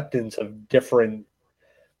acceptance of different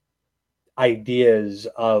ideas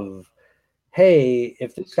of, hey,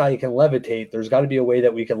 if this guy can levitate, there's got to be a way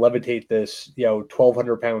that we can levitate this,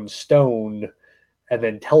 1,200-pound stone and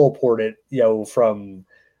then teleport it, from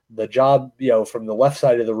the job, from the left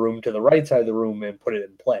side of the room to the right side of the room and put it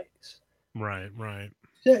in place. Right.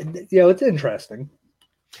 Yeah, it's interesting.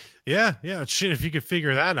 Yeah. Shit, if you could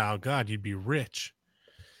figure that out, God, you'd be rich.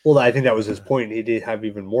 Well, I think that was his point. He did have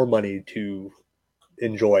even more money to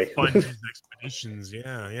enjoy. Fund his expeditions.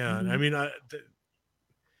 Yeah. I mean,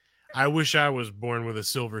 I wish I was born with a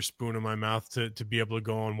silver spoon in my mouth to be able to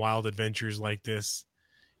go on wild adventures like this.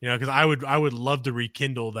 Because I would love to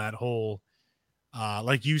rekindle that whole,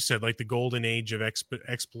 like you said, like the golden age of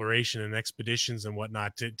exploration and expeditions and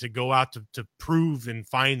whatnot, to go out to prove and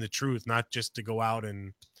find the truth, not just to go out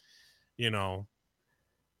and,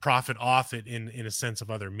 profit off it in a sense of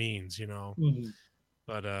other means, Mm-hmm.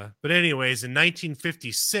 But anyways, in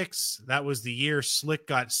 1956, that was the year Slick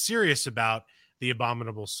got serious about the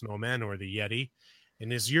abominable snowman, or the Yeti. In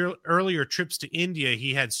his earlier trips to India,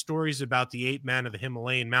 he had stories about the ape man of the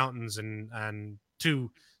Himalayan mountains, and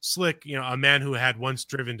to Slick, a man who had once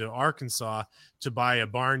driven to Arkansas to buy a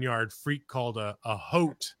barnyard freak called a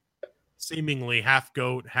hote, seemingly half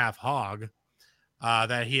goat, half hog,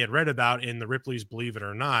 that he had read about in the Ripley's Believe It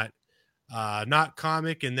or Not. Not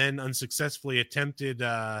comic, and then unsuccessfully attempted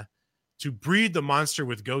to breed the monster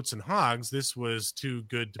with goats and hogs. This was too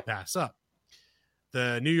good to pass up.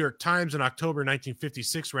 The New York Times in October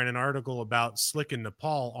 1956 ran an article about Slick in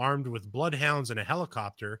Nepal armed with bloodhounds and a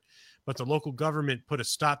helicopter, but the local government put a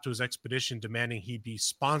stop to his expedition, demanding he be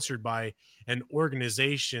sponsored by an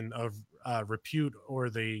organization of repute or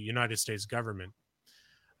the United States government.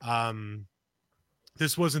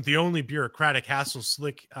 This wasn't the only bureaucratic hassle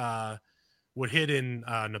Slick would hit in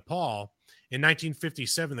Nepal. In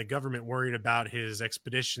 1957, the government, worried about his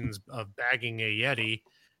expeditions of bagging a Yeti,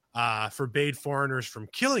 forbade foreigners from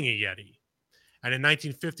killing a Yeti. And in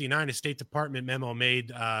 1959, a State Department memo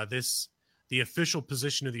made this the official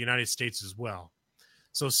position of the United States as well.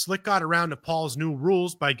 So Slick got around Nepal's new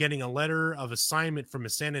rules by getting a letter of assignment from a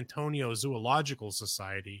San Antonio Zoological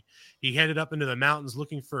Society. He headed up into the mountains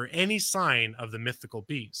looking for any sign of the mythical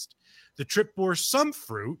beast. The trip bore some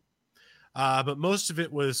fruit, but most of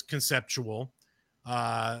it was conceptual.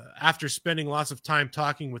 After spending lots of time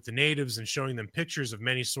talking with the natives and showing them pictures of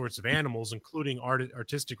many sorts of animals, including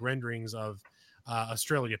artistic renderings of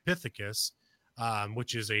Australopithecus,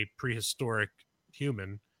 which is a prehistoric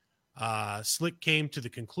human, Slick came to the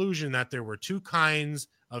conclusion that there were two kinds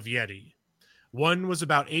of Yeti. One was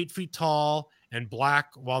about 8 feet tall and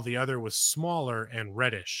black, while the other was smaller and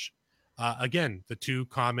reddish. Again, the two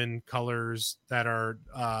common colors that are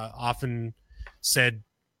often said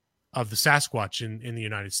of the Sasquatch in the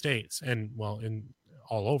United States and, well, in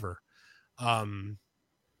all over.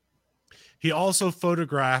 He also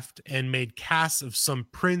photographed and made casts of some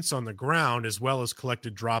prints on the ground, as well as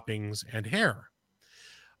collected droppings and hair.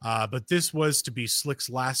 But this was to be Slick's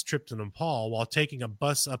last trip to Nepal. While taking a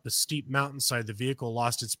bus up a steep mountainside, the vehicle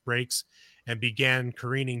lost its brakes and began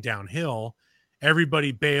careening downhill.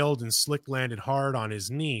 Everybody bailed, and Slick landed hard on his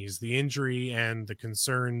knees. The injury and the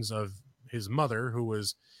concerns of his mother, who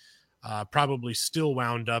was probably still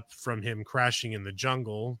wound up from him crashing in the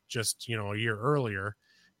jungle just, a year earlier,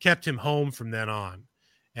 kept him home from then on.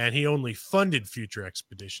 And he only funded future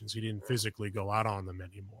expeditions. He didn't physically go out on them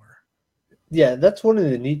anymore. Yeah, that's one of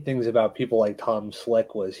the neat things about people like Tom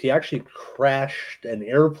Slick was he actually crashed an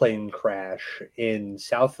airplane crash in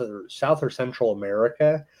South or Central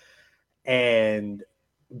America, and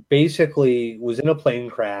basically was in a plane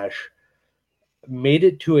crash, made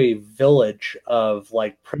it to a village of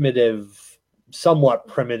like somewhat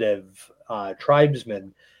primitive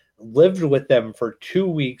tribesmen, lived with them for 2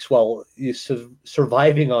 weeks while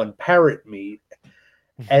surviving on parrot meat,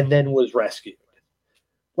 and then was rescued.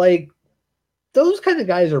 Like, those kind of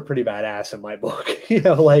guys are pretty badass in my book.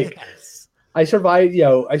 Yes. I survived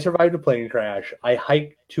a plane crash. I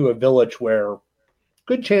hiked to a village where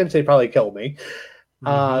good chance they probably killed me.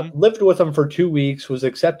 Lived with them for 2 weeks, was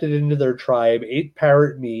accepted into their tribe, ate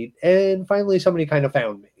parrot meat, and finally somebody kind of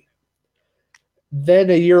found me. Then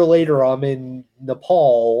a year later, I'm in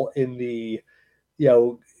Nepal in the,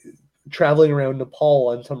 traveling around Nepal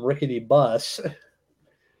on some rickety bus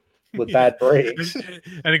with bad brakes.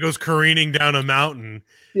 And it goes careening down a mountain.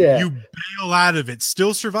 Yeah. You bail out of it,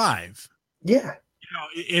 still survive. Yeah.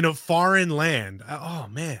 In a foreign land. Oh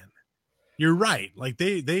man. You're right. Like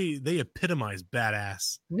they epitomize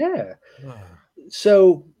badass. Yeah.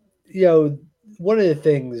 So, one of the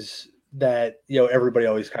things that, everybody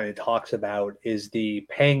always kind of talks about is the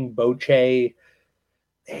Pang Boche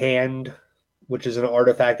hand, which is an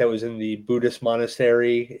artifact that was in the Buddhist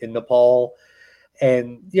monastery in Nepal.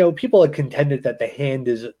 And, people had contended that the hand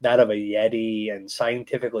is that of a Yeti and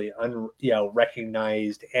scientifically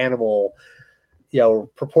recognized animal,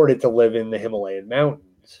 purported to live in the Himalayan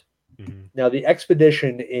mountains. Mm-hmm. Now, the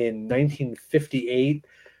expedition in 1958,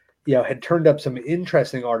 had turned up some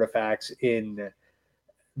interesting artifacts in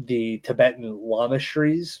the Tibetan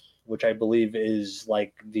lamaseries, which I believe is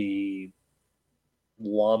like the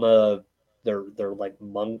lama, they're like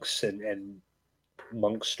monks and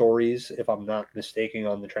monk stories, if I'm not mistaken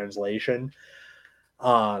on the translation.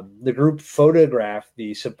 The group photographed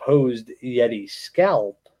the supposed Yeti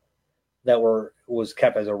scalp that was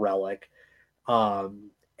kept as a relic,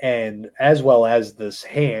 and as well as this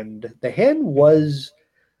hand. The hand was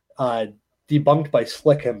debunked by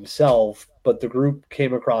Slick himself, but the group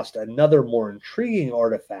came across another more intriguing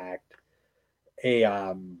artifact,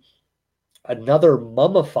 another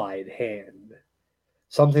mummified hand,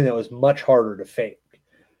 something that was much harder to fake.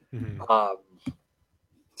 Mm-hmm.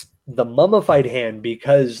 The mummified hand,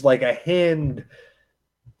 because like a hand,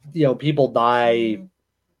 people die,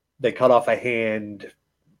 they cut off a hand,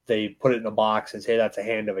 they put it in a box and say that's a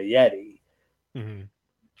hand of a Yeti. Mm-hmm.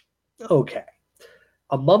 Okay.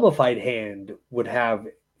 A mummified hand would have,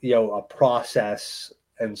 a process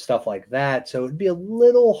and stuff like that. So it'd be a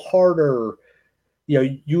little harder.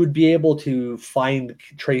 You would be able to find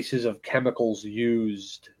traces of chemicals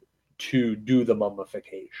used to do the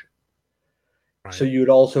mummification. Right. So you'd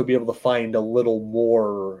also be able to find a little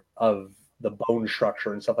more of the bone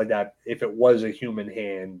structure and stuff like that. If it was a human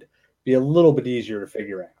hand, be a little bit easier to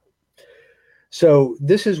figure out. So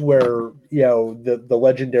this is where, the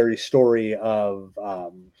legendary story of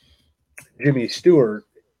Jimmy Stewart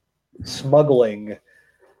smuggling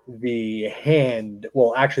the hand,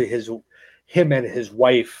 well, actually him and his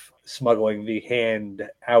wife smuggling the hand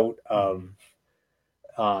out of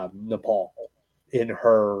Nepal in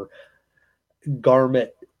her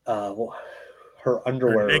garment, her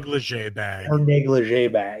underwear, her negligee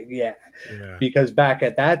bag, yeah. Because back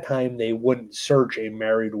at that time they wouldn't search a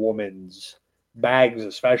married woman's bags,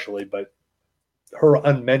 especially, but her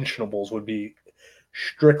unmentionables would be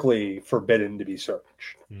strictly forbidden to be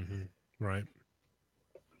searched. Mm-hmm. Right.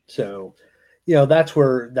 So, that's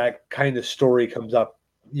where that kind of story comes up.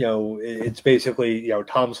 It's basically,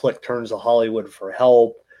 Tom Slick turns to Hollywood for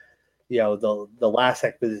help. The last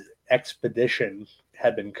expedition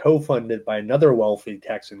had been co-funded by another wealthy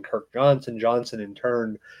Texan, Kirk Johnson. Johnson, in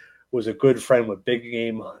turn, was a good friend with big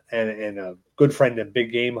game and a good friend and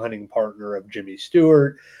big game hunting partner of Jimmy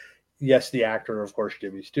Stewart. Yes, the actor, of course,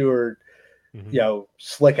 Jimmy Stewart. Mm-hmm.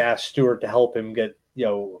 Slick asked Stewart to help him get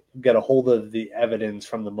a hold of the evidence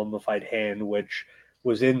from the mummified hand, which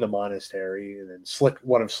was in the monastery. And then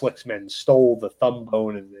one of Slick's men stole the thumb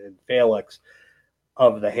bone and phalanx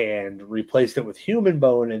of the hand, replaced it with human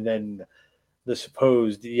bone, and then the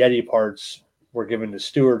supposed Yeti parts were given to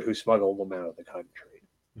Stewart, who smuggled them out of the country.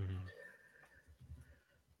 Mm-hmm.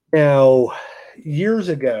 Now, years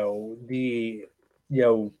ago, the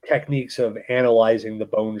techniques of analyzing the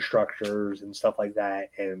bone structures and stuff like that,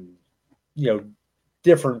 and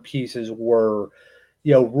different pieces were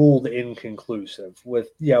ruled inconclusive, with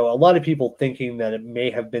a lot of people thinking that it may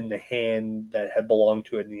have been the hand that had belonged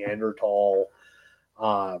to a Neanderthal.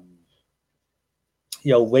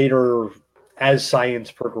 Later, as science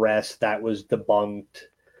progressed, that was debunked.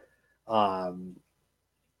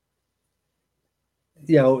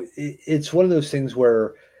 It's one of those things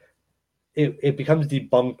where it becomes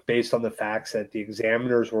debunked based on the facts that the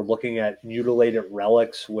examiners were looking at mutilated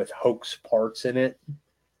relics with hoax parts in it.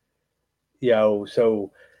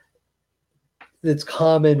 So it's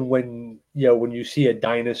common when you see a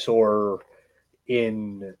dinosaur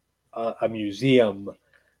in a museum,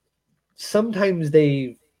 sometimes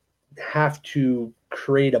they have to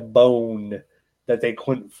create a bone that they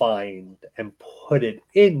couldn't find and put it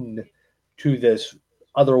in to this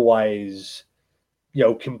otherwise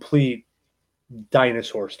complete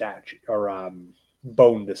dinosaur statue or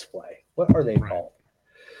bone display. What are they called?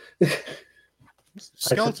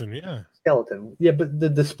 Skeleton, yeah. Skeleton. Yeah, but the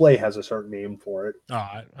display has a certain name for it.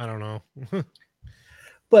 Oh, I don't know.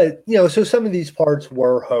 But, so some of these parts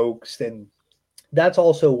were hoaxed, and that's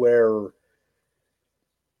also where,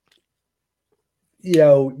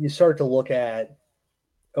 you start to look at,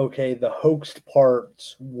 okay, the hoaxed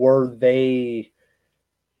parts, were they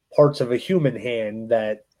parts of a human hand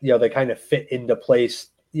that, they kind of fit into place,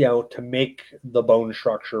 to make the bone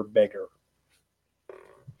structure bigger.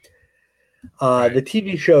 Right. The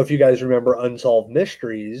TV show, if you guys remember Unsolved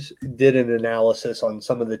Mysteries, did an analysis on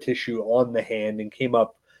some of the tissue on the hand and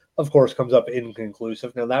comes up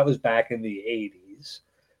inconclusive. Now, that was back in the 80s.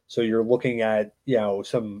 So you're looking at,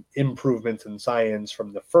 some improvements in science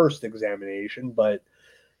from the first examination, but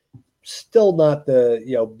still not the,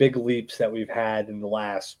 big leaps that we've had in the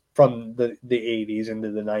last, from the 80s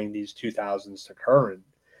into the 90s, 2000s to current.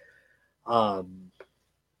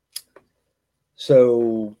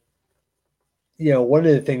 So one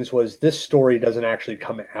of the things was this story doesn't actually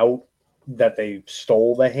come out that they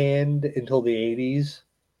stole the hand until the 80s.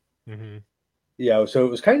 Mm-hmm. So it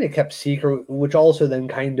was kind of kept secret, which also then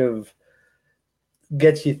kind of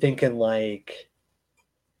gets you thinking, like,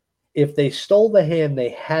 if they stole the hand, they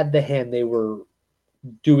had the hand, they were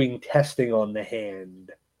doing testing on the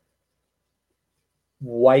hand,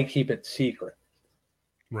 why keep it secret?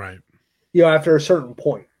 Right. After a certain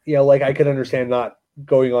point, like I could understand not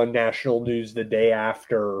going on national news the day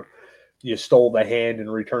after you stole the hand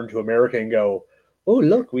and returned to America and go, oh,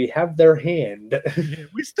 look, we have their hand. Yeah,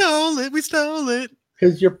 we stole it. We stole it.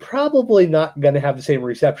 Because you're probably not going to have the same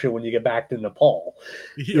reception when you get back to Nepal.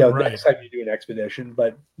 Yeah, right. Next time you do an expedition.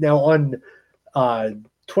 But now on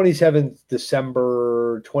 27th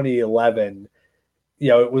December 2011,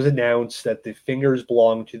 it was announced that the fingers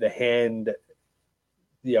belonged to the hand.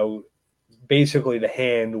 Basically the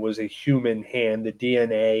hand was a human hand. The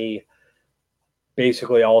DNA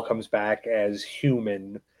basically all comes back as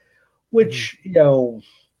human, which, the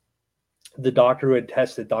doctor who had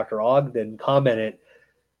tested, Dr. Ogden, commented,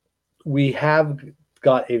 we have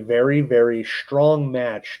got a very, very strong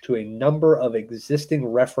match to a number of existing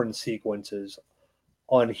reference sequences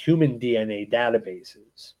on human DNA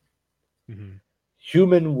databases. Mm-hmm.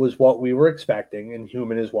 Human was what we were expecting, and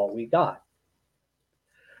human is what we got.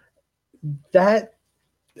 That,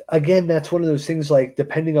 again, that's one of those things, like,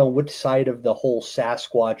 depending on which side of the whole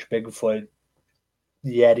Sasquatch, Bigfoot,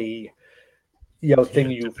 Yeti,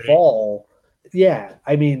 thing you fall. Yeah.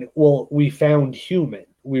 I mean, well, we found human.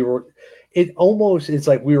 It's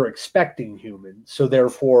like we were expecting human. So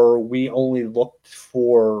therefore we only looked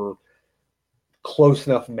for close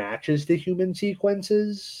enough matches to human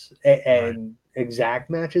sequences and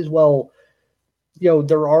exact matches. Well,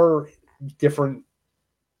 there are different,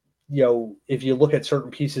 if you look at certain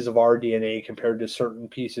pieces of our DNA compared to certain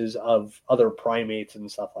pieces of other primates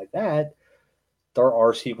and stuff like that, there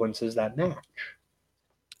are sequences that match.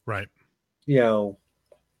 Right. So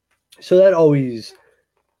that always,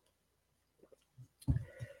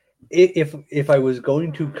 if I was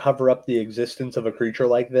going to cover up the existence of a creature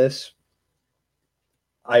like this,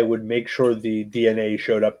 I would make sure the DNA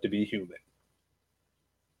showed up to be human.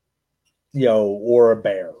 Or a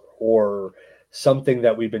bear, or something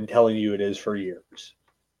that we've been telling you it is for years.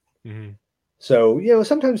 Mm-hmm. So,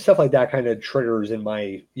 sometimes stuff like that kind of triggers in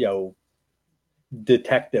my,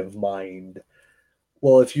 detective mind.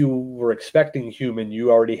 Well, if you were expecting human,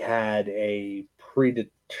 you already had a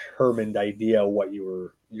predetermined idea what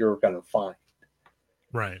you're going to find.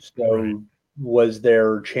 Right. So was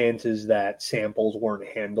there chances that samples weren't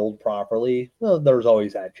handled properly? Well, there's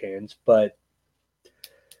always that chance, but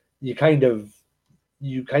you kind of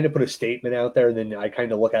put a statement out there, and then I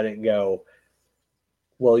kind of look at it and go,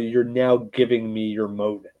 well, you're now giving me your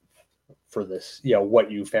motive for this, what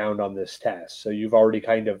you found on this test. So you've already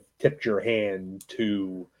kind of tipped your hand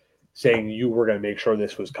to saying you were going to make sure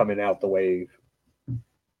this was coming out the way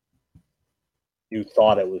you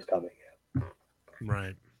thought it was coming out.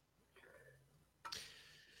 Right.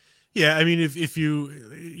 Yeah, I mean, if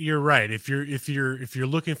you're right. If you're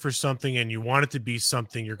looking for something and you want it to be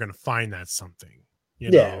something, you're going to find that something.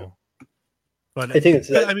 You know. But I think it's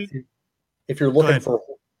that. I mean, if you're looking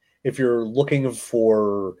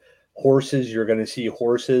for horses, you're going to see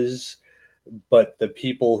horses. But the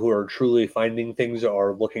people who are truly finding things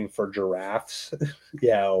are looking for giraffes.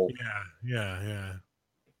 Yeah.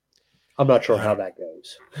 I'm not sure how that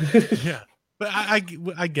goes. Yeah, but I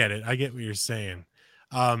get it. I get what you're saying.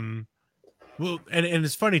 Well, and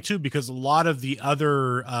it's funny too, because a lot of the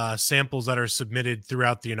other samples that are submitted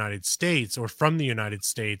throughout the United States or from the United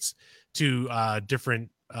States to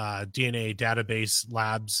different DNA database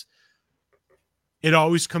labs it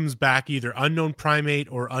always comes back either unknown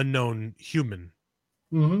primate or unknown human.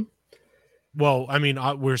 Mm-hmm. Well, I mean,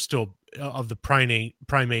 we're still of the primate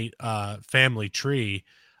family tree,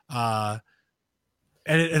 and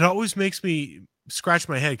it always makes me scratch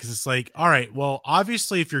my head, because it's like, all right, well,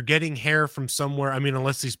 obviously, if you're getting hair from somewhere, I mean,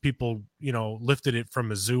 unless these people, lifted it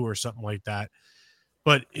from a zoo or something like that.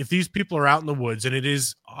 But if these people are out in the woods and it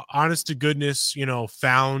is honest to goodness,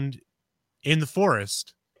 found in the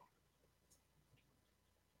forest,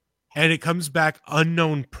 and it comes back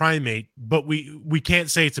unknown primate, but we can't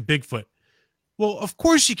say it's a Bigfoot. Well, of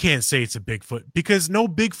course you can't say it's a Bigfoot, because no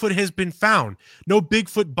Bigfoot has been found. No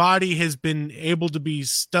Bigfoot body has been able to be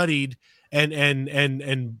studied, and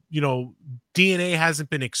DNA hasn't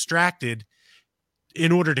been extracted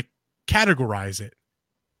in order to categorize it.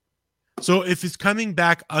 So if it's coming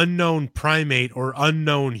back unknown primate or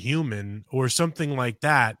unknown human or something like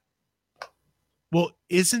that, well,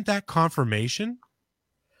 isn't that confirmation?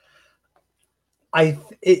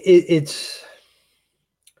 It's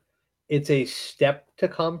a step to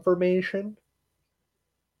confirmation.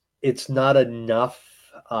 It's not enough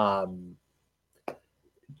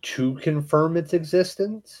to confirm its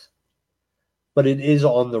existence, but it is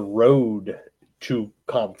on the road to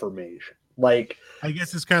confirmation. Like, I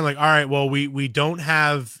guess it's kind of like, all right, well, we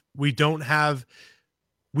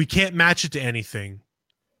can't match it to anything,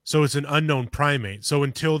 so it's an unknown primate. So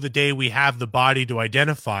until the day we have the body to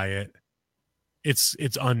identify it, it's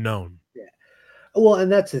unknown. Yeah. Well,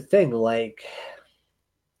 and that's the thing. Like,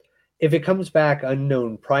 if it comes back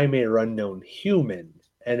unknown primate or unknown human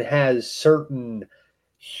and has certain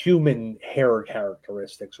human hair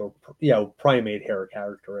characteristics or primate hair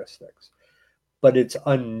characteristics, but it's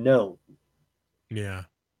unknown. Yeah.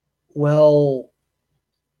 Well,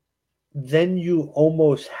 then you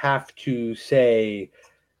almost have to say,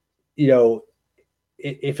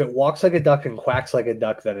 if it walks like a duck and quacks like a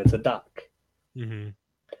duck, then it's a duck. Mm-hmm.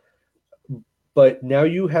 But now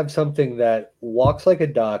you have something that walks like a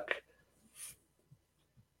duck,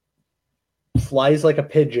 flies like a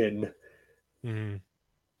pigeon, Mm-hmm.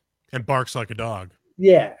 And barks like a dog.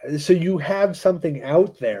 Yeah, so you have something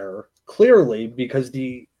out there clearly, because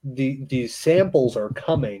these samples are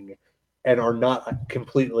coming and are not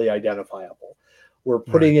completely identifiable. We're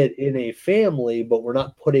putting it in a family, but we're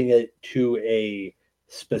not putting it to a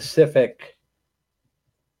specific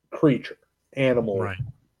creature, animal, Right.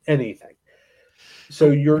 anything.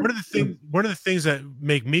 So one of the things that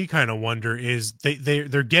make me kind of wonder is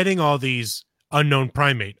they're getting all these unknown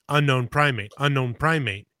primate.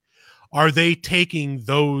 Are they taking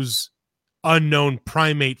those unknown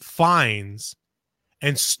primate finds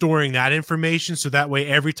and storing that information, so that way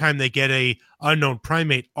every time they get a unknown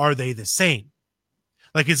primate, are they the same?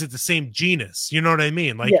 Like, is it the same genus? You know what I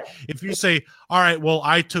mean? Like, if you say, all right, well,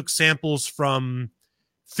 I took samples from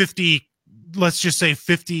 50, let's just say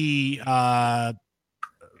 50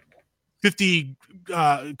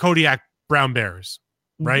 Kodiak brown bears,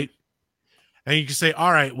 right? And you can say,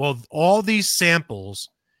 all right, well, all these samples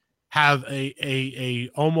have a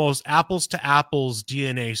almost apples to apples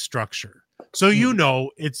DNA structure. So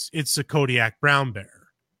it's a Kodiak brown bear,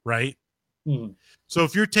 right? So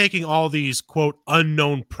if you're taking all these, quote,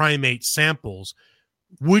 unknown primate samples,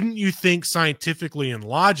 wouldn't you think scientifically and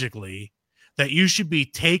logically that you should be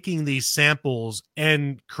taking these samples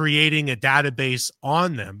and creating a database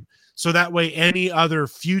on them, so that way any other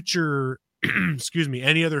future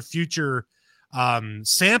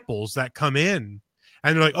samples that come in,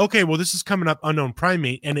 and they're like, okay, well, this is coming up unknown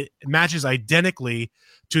primate, and it matches identically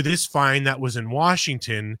to this find that was in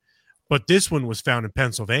Washington, but this one was found in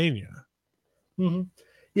Pennsylvania.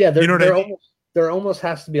 Yeah, there almost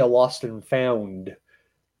has to be a lost and found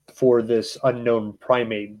for this unknown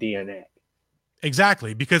primate DNA.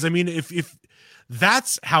 Exactly, because I mean, if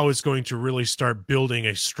that's how it's going to really start building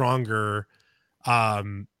a stronger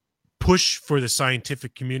push for the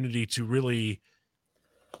scientific community to really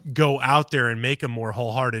go out there and make a more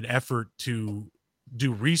wholehearted effort to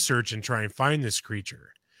do research and try and find this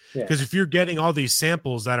creature. Because if you're getting all these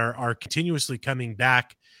samples that are continuously coming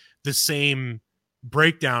back the same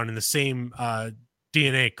breakdown in the same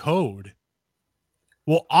DNA code,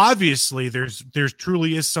 well, obviously there's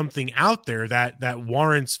truly is something out there that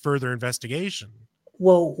warrants further investigation.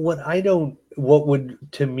 Well, what would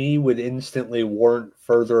to me would instantly warrant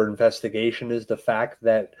further investigation is the fact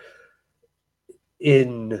that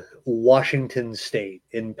in Washington State,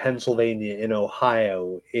 in Pennsylvania, in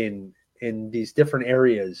Ohio, in these different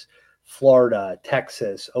areas, Florida,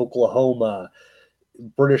 Texas, Oklahoma,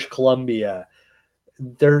 British Columbia,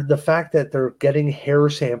 the fact that they're getting hair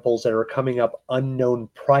samples that are coming up unknown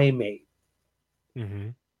primate.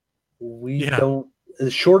 We Yeah. don't,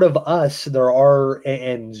 short of us, there are,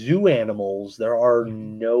 and zoo animals, there are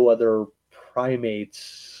no other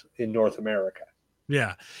primates in North America.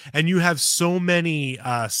 Yeah, and you have so many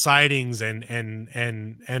sightings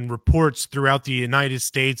and reports throughout the United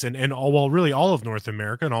States and all, well, really all of North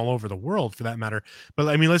America and all over the world for that matter. But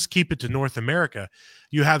I mean, let's keep it to North America.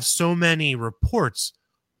 You have so many reports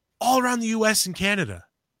all around the U.S. and Canada,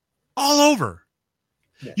 all over.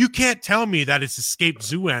 Yeah. You can't tell me that it's escaped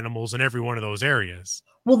zoo animals in every one of those areas.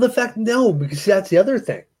 Well, no, because that's the other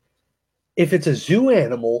thing. If it's a zoo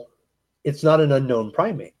animal, it's not an unknown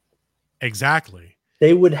primate. Exactly.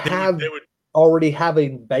 They would They would already have a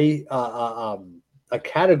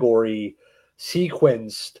category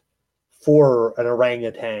sequenced for an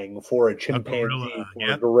orangutan, for a a gorilla. chimpanzee, for a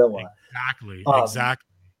Yep. gorilla. Exactly.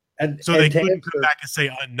 So they And to couldn't come answer, back and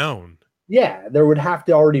say unknown. yeah, there would have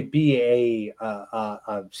to already be a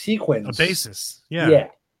A sequence. basis. Yeah. Yeah,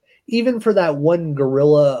 even for that one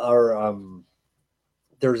gorilla, or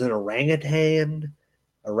there's an orangutan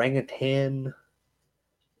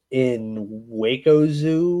in Waco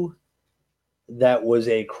Zoo that was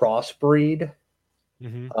a crossbreed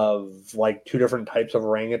Mm-hmm. of like two different types of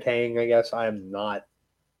orangutan. I guess I'm not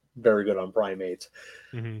very good on primates,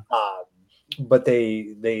 Mm-hmm. but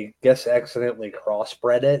they guess accidentally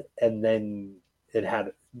crossbred it, and then it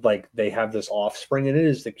had, like, they have this offspring, and it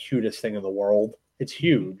is the cutest thing in the world. It's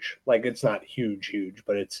huge, like it's not huge,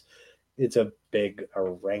 but it's a big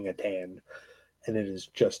orangutan, and it is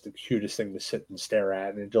just the cutest thing to sit and stare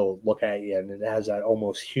at, and it'll look at you, and it has that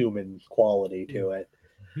almost human quality to it.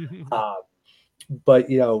 Uh, but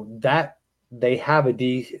that they have a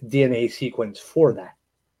DNA sequence for that.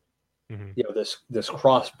 Mm-hmm. This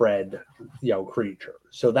crossbred creature.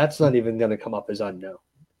 So that's not even going to come up as unknown.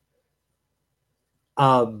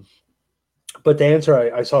 But to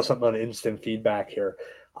answer, I saw something on instant feedback here.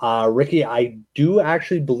 Ricky, I do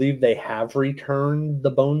actually believe they have returned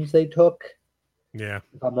the bones they took. Yeah.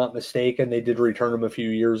 If I'm not mistaken, they did return them a few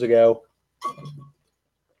years ago.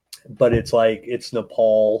 But it's like, it's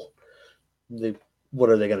Nepal. What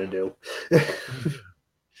are they going to do?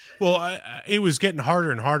 Well, it was getting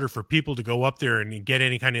harder and harder for people to go up there and get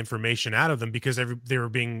any kind of information out of them because they were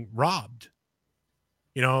being robbed.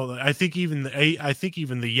 I think even the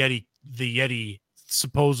Yeti,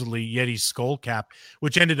 supposedly Yeti skull cap,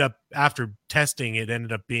 which ended up, after testing, it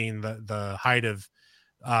ended up being the height of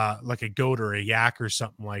like a goat or a yak or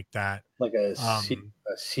something like that. Like a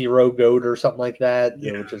Cero goat or something like that,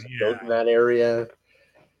 Yeah, which is a goat in that area.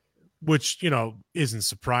 Which isn't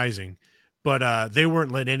surprising, but they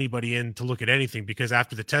weren't letting anybody in to look at anything because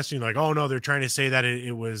after the testing, like, oh no, they're trying to say that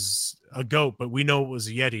it was a goat, but we know it was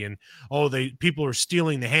a Yeti, and people are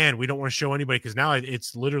stealing the hand. We don't want to show anybody because now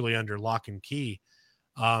it's literally under lock and key.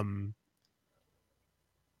 I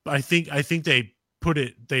think they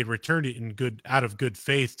returned it out of good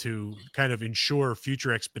faith to kind of ensure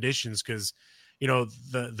future expeditions because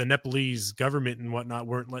the Nepalese government and whatnot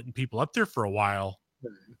weren't letting people up there for a while.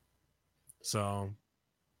 So,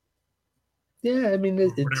 yeah, I mean,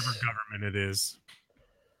 it's whatever government it is.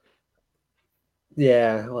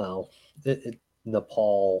 Yeah, well,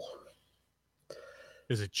 Nepal.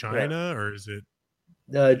 Is it China or is it?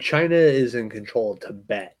 China is in control of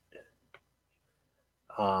Tibet.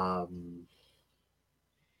 I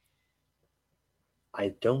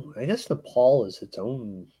guess Nepal is its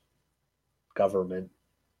own government,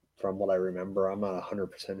 from what I remember. I'm not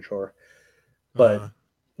 100% sure. But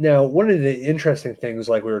now, one of the interesting things,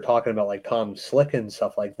 like we were talking about, like Tom Slick and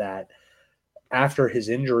stuff like that, after his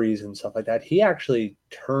injuries and stuff like that, he actually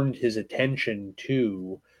turned his attention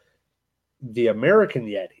to the American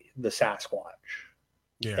Yeti, the Sasquatch.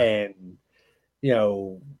 Yeah. And,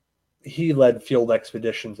 he led field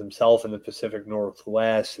expeditions himself in the Pacific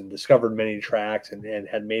Northwest and discovered many tracks and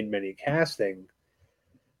had made many casting.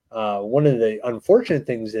 One of the unfortunate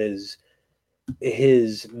things is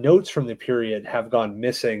his notes from the period have gone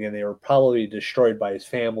missing, and they were probably destroyed by his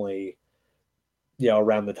family,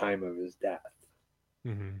 around the time of his death.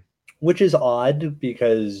 Mm-hmm. Which is odd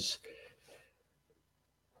because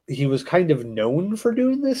he was kind of known for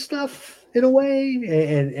doing this stuff in a way,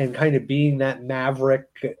 and kind of being that maverick,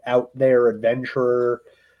 out there adventurer,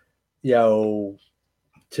 to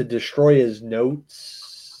destroy his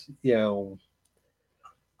notes,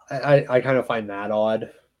 I kind of find that odd.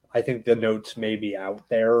 I think the notes may be out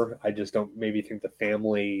there. I just don't maybe think the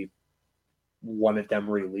family wanted them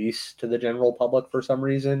released to the general public for some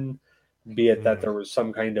reason, be it that there was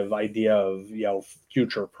some kind of idea of,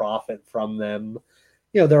 future profit from them.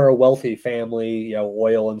 They're a wealthy family,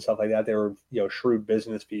 oil and stuff like that. They were, shrewd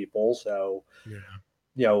business people. So,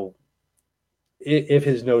 if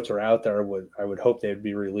his notes are out there, I would hope they'd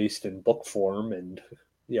be released in book form and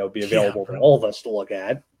be available for all of us to look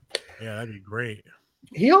at. Yeah, that'd be great.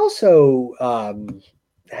 He also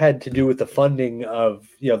had to do with the funding of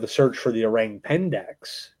the search for the orang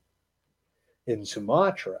pendex in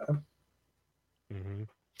Sumatra. Mm-hmm.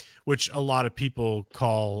 Which a lot of people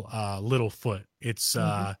call Littlefoot. It's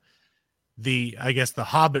I guess the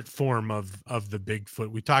Hobbit form of the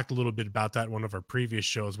Bigfoot. We talked a little bit about that in one of our previous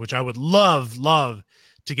shows, which I would love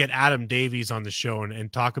to get Adam Davies on the show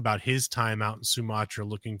and talk about his time out in Sumatra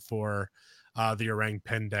looking for the orang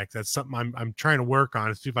pendek. That's something I'm trying to work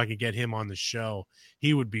on, see if I can get him on the show.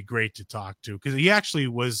 He would be great to talk to, because he actually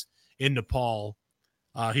was in Nepal.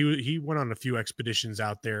 He went on a few expeditions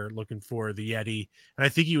out there looking for the Yeti, and I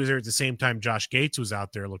think he was there at the same time Josh Gates was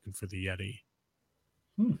out there looking for the Yeti.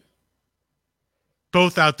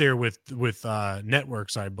 Both out there with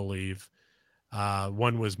networks, I believe.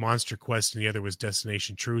 One was Monster Quest and the other was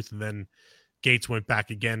Destination Truth, and then Gates went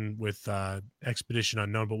back again with Expedition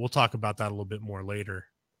Unknown, but we'll talk about that a little bit more later.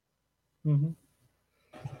 Mm-hmm.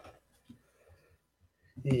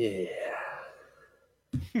 Yeah.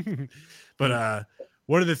 But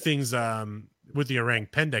one of the things with the orang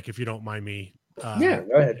pendek, if you don't mind me. Go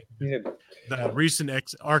ahead. Yeah. The recent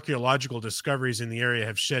archaeological discoveries in the area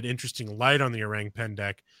have shed interesting light on the orang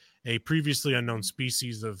pendek, a previously unknown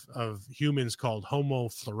species of humans called Homo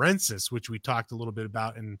florensis, which we talked a little bit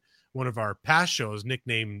about in one of our past shows,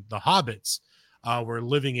 nicknamed the Hobbits. Were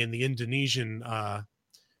living in the Indonesian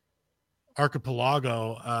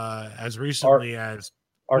archipelago as recently as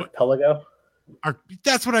archipelago.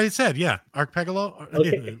 That's what I said. Yeah, archipelago.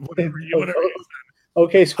 Okay. whatever you said.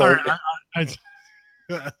 Okay, Squirt.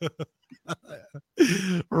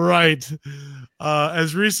 Right.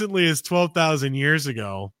 As recently as 12,000 years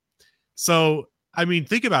ago. So, I mean,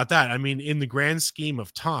 think about that. I mean, in the grand scheme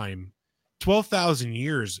of time, 12,000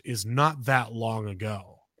 years is not that long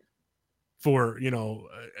ago for,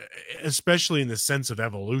 especially in the sense of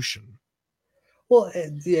evolution. Well,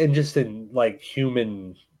 and just in like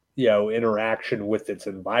human, interaction with its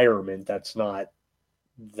environment, that's not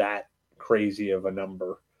that crazy of a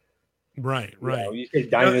number. Right. You say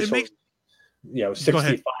dinosaurs,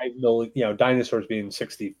 65 million, dinosaurs being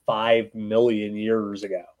 65 million years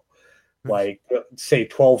ago. Like, say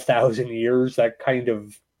 12,000 years, that kind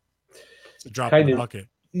of... It's a drop in the bucket.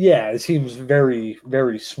 Yeah, it seems very,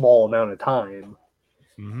 very small amount of time.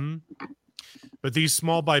 Mm-hmm. But these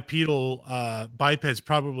small bipedal bipeds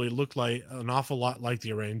probably look like an awful lot like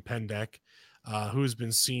the orang pendek, who's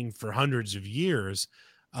been seen for hundreds of years.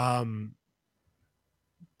 But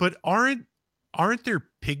aren't there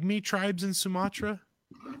pygmy tribes in Sumatra?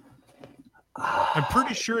 I'm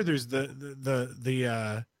pretty sure there's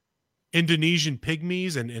the Indonesian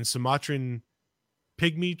pygmies and Sumatran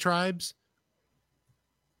pygmy tribes.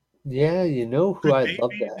 Yeah, who I'd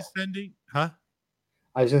love to descending, huh?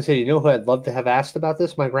 I was going to say, who I'd love to have asked about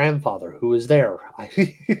this? My grandfather, who was there.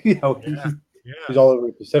 He's all over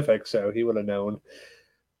the Pacific, so he would have known.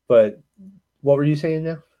 But what were you saying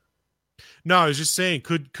now? No, I was just saying,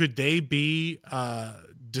 could they be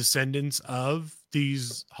descendants of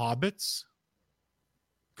these hobbits?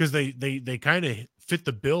 Because they kind of fit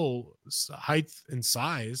the bill, height and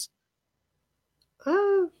size.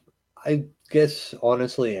 I guess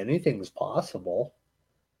honestly, anything's possible.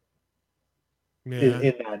 Yeah.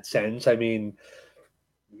 In that sense, I mean,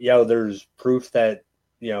 there's proof that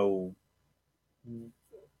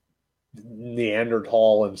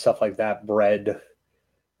Neanderthal and stuff like that bred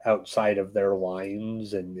outside of their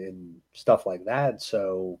lines and stuff like that.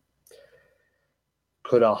 So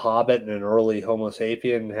could a hobbit and an early Homo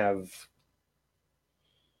sapien have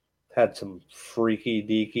had some freaky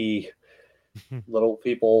deaky little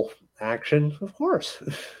people action? Of course.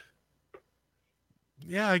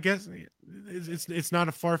 Yeah, I guess it's not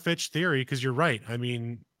a far-fetched theory, because you're right. I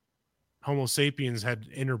mean, Homo sapiens had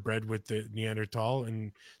interbred with the Neanderthal,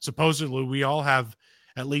 and supposedly we all have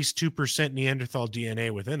at least 2% Neanderthal DNA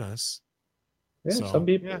within us. Yeah, so,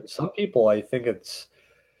 some people, I think it's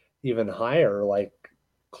even higher, like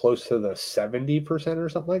close to the 70% or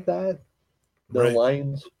something like that. Their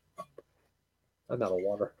lines. I'm out of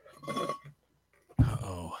water.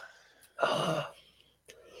 Uh-oh.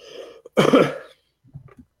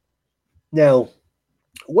 Now,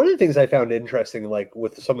 one of the things I found interesting, like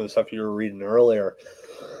with some of the stuff you were reading earlier,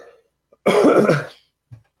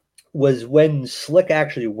 was when Slick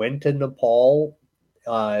actually went to Nepal,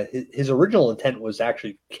 his original intent was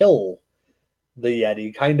actually kill the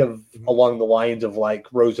Yeti, kind of along the lines of like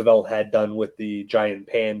Roosevelt had done with the giant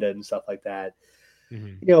panda and stuff like that.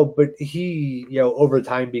 Mhm. But he, over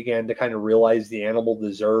time began to kind of realize the animal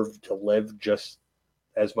deserved to live just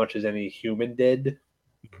as much as any human did.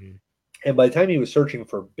 Mhm. And by the time he was searching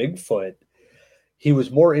for Bigfoot, he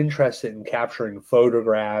was more interested in capturing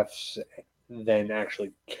photographs than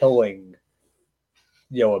actually killing,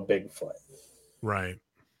 a Bigfoot. Right.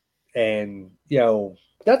 And,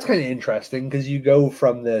 that's kind of interesting because you go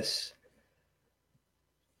from this,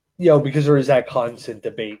 because there is that constant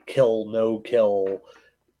debate, kill, no kill,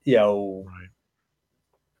 Right.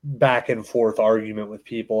 back and forth argument with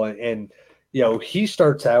people. And he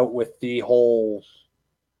starts out with the whole,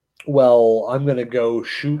 well, I'm going to go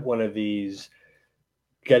shoot one of these,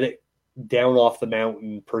 get it down off the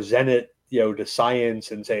mountain, present it, to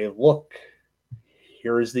science and say, look,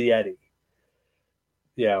 here is the Yeti.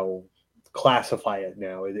 You know, classify it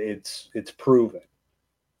now. It's proven.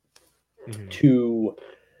 Mhm. To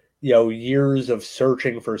years of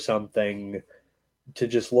searching for something, to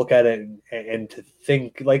just look at it and to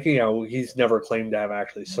think like he's never claimed to have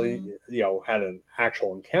actually had an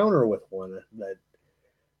actual encounter with one that,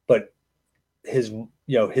 but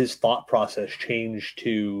his thought process changed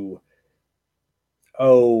to,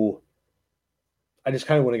 oh, I just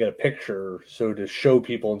kind of want to get a picture so to show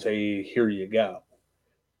people and say, here you go,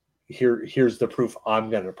 here's the proof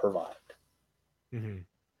I'm going to provide. Mhm.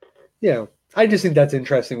 I just think that's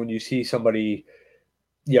interesting when you see somebody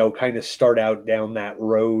kind of start out down that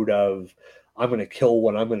road of, I'm going to kill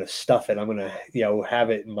one, I'm going to stuff it, I'm going to have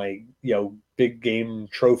it in my big game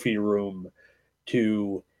trophy room,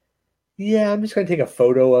 to, yeah, I'm just going to take a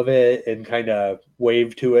photo of it and kind of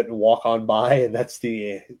wave to it and walk on by, and that's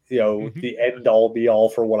the Mhm. the end all be all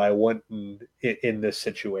for what I want in this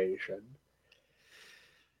situation.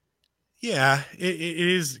 Yeah, it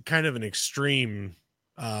is kind of an extreme.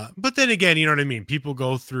 But then again, you know what I mean? People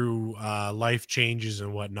go through life changes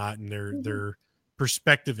and whatnot, and their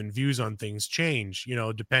perspective and views on things change,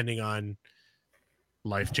 depending on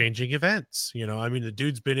life changing events. I mean, the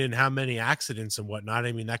dude's been in how many accidents and whatnot.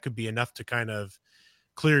 I mean, that could be enough to kind of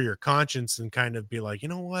clear your conscience and kind of be like, you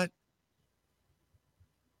know what?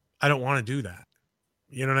 I don't want to do that.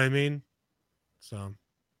 You know what I mean? So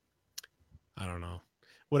I don't know.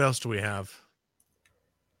 What else do we have?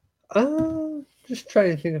 Just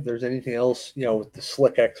trying to think if there's anything else, with the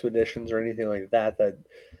slick expeditions or anything like that that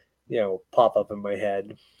pop up in my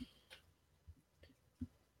head.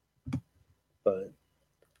 But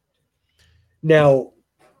now,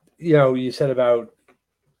 you said about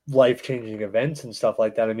life changing events and stuff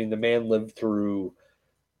like that. I mean, the man lived through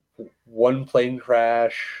one plane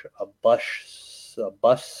crash, a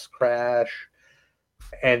bus crash,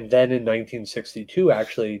 and then in 1962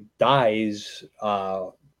 actually dies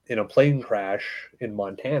in a plane crash in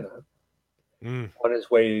Montana Mm, on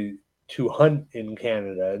his way to hunt in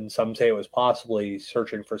Canada, and some say it was possibly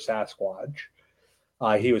searching for Sasquatch.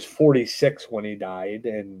 He mm. was 46 when he died,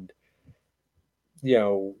 and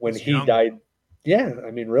when He's he young. died, yeah,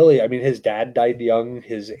 I mean, really, I mean, his dad died young,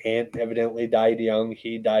 his aunt evidently died young,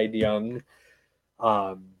 he died young.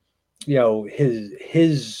 Um,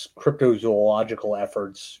 his cryptozoological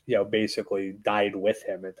efforts, basically died with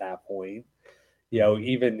him at that point. Hmm.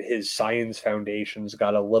 Even his science foundations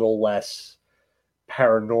got a little less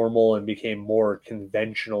paranormal and became more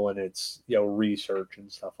conventional in its research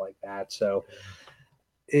and stuff like that. So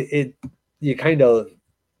it you kind of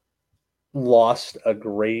lost a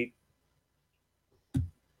great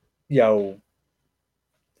you know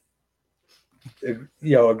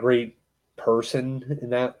a great person in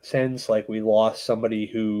that sense. Like, we lost somebody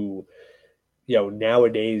who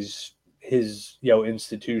nowadays his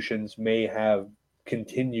institutions may have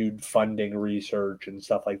continued funding research and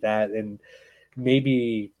stuff like that, and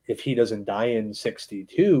maybe if he doesn't die in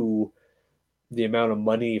 62, the amount of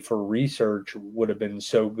money for research would have been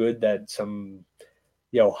so good that some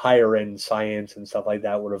higher end science and stuff like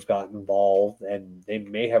that would have gotten involved, and they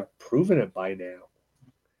may have proven it by now.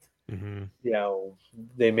 Hmm. you know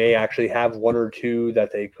they may actually have one or two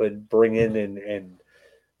that they could bring in and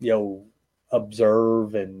you know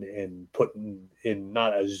observe and put in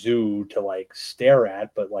not a zoo to like stare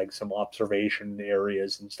at, but like some observation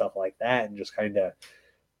areas and stuff like that, and just kind of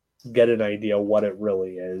get an idea what it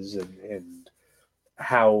really is, and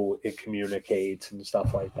how it communicates and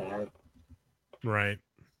stuff like that. Right.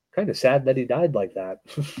 Kind of sad that he died like that.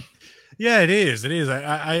 Yeah, it is. It is.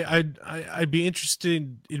 I'd be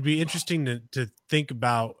interested. It'd be interesting to think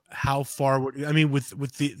about how far. I mean, with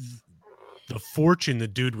the fortune the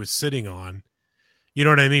dude was sitting on. You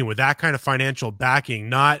know what I mean? With that kind of financial backing,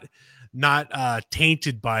 not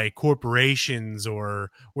tainted by corporations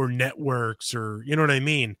or networks, or you know what I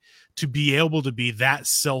mean, to be able to be that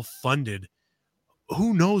self funded.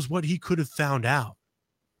 who knows what he could have found out?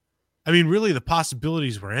 I mean, really, the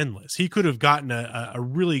possibilities were endless. He could have gotten a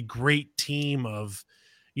really great team of,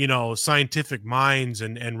 scientific minds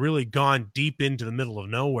and really gone deep into the middle of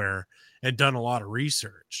nowhere and done a lot of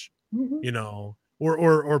research,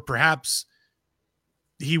 or perhaps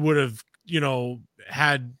he would have,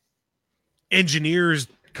 had engineers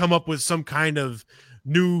come up with some kind of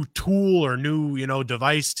new tool or new,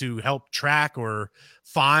 device to help track or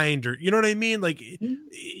find, or, you know what I mean? Like,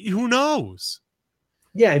 who knows?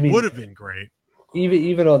 Yeah, I mean, would have been great.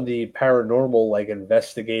 Even on the paranormal, like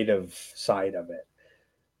investigative side of it,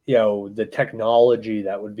 the technology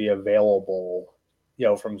that would be available,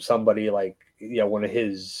 from somebody like, one of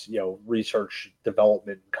his, research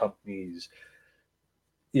development companies,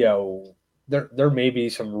 there may be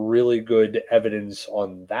some really good evidence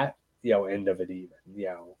on that, end of it even,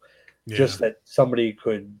 just that somebody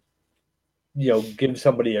could, give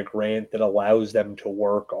somebody a grant that allows them to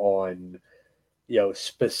work on,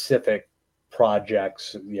 specific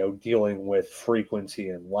projects, dealing with frequency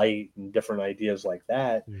and light and different ideas like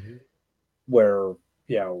that, where,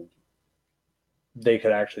 they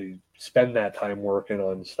could actually spend that time working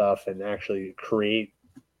on stuff and actually create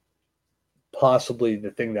possibly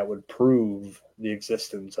the thing that would prove the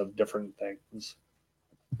existence of different things.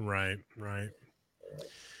 Right.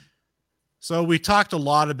 So we talked a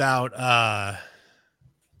lot about the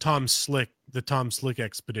Tom Slick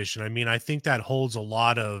expedition. I mean, I think that holds a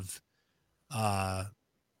lot of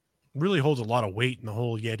really holds a lot of weight in the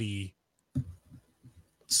whole Yeti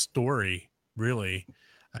story, really.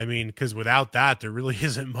 I mean, because without that, there really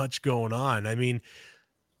isn't much going on. I mean,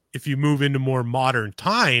 if you move into more modern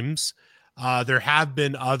times, there have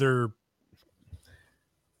been other,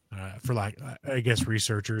 for like, I guess,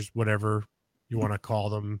 researchers, whatever you want to call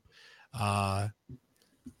them, that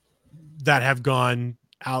have gone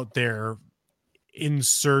out there in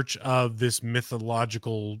search of this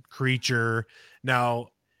mythological creature. Now,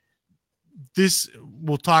 this,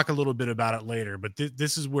 we'll talk a little bit about it later, but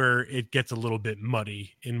this is where it gets a little bit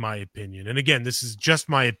muddy, in my opinion. And again, this is just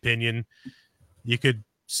my opinion. You could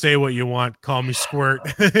say what you want, call me Squirt.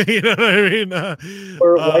 You know what I mean?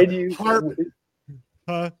 Or why do you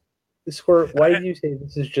Squirt, why do you say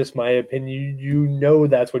this is just my opinion? You know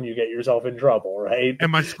that's when you get yourself in trouble, right?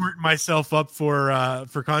 Am I squirting myself up for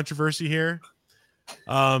controversy here?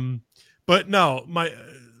 But no,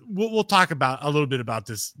 we'll talk about a little bit about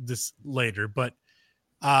this later. But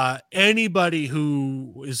anybody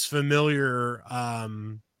who's familiar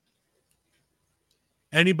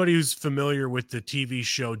with the TV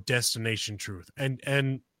show Destination Truth,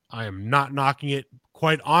 and I am not knocking it.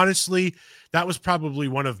 Quite honestly, that was probably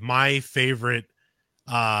one of my favorite,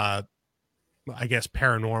 I guess,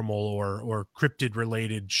 paranormal or cryptid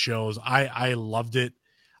related shows. I loved it.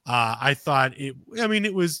 I thought it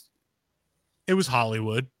was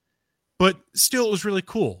Hollywood, but still it was really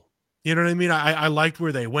cool. You know what I mean? I liked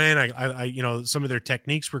where they went. I some of their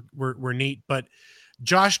techniques were neat, but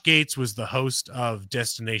Josh Gates was the host of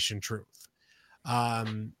Destination Truth.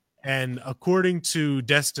 And according to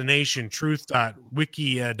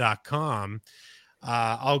destinationtruth.wiki.com,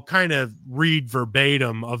 I'll kind of read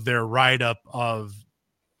verbatim of their write-up of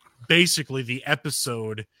basically the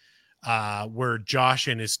episode where Josh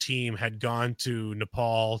and his team had gone to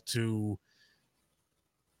Nepal to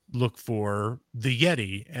look for the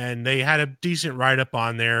Yeti, and they had a decent write-up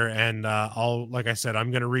on there. And like I said,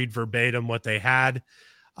 I'm going to read verbatim what they had.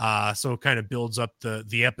 So it kind of builds up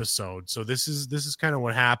the episode. So this is kind of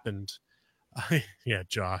what happened. Yeah,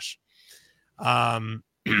 Josh.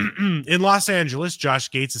 In Los Angeles, Josh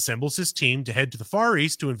Gates assembles his team to head to the Far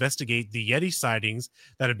East to investigate the Yeti sightings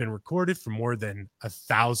that have been recorded for more than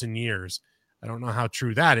 1,000 years. I don't know how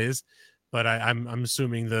true that is, but I'm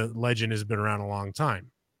assuming the legend has been around a long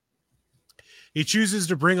time. He chooses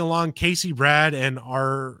to bring along Casey Brad and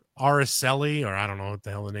Araceli, or I don't know what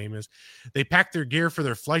the hell the name is. They pack their gear for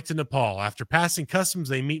their flight to Nepal. After passing customs,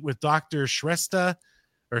 they meet with Dr. Shrestha,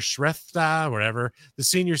 whatever, the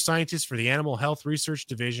senior scientist for the Animal Health Research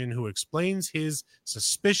Division, who explains his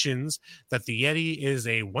suspicions that the Yeti is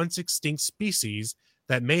a once extinct species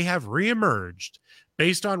that may have reemerged.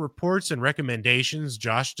 Based on reports and recommendations,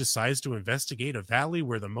 Josh decides to investigate a valley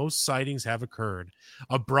where the most sightings have occurred.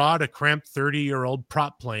 Aboard a cramped 30-year-old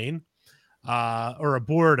prop plane, they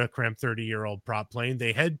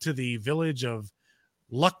head to the village of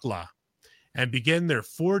Lukla and begin their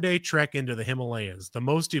 4-day trek into the Himalayas. The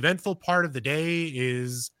most eventful part of day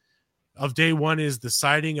one is the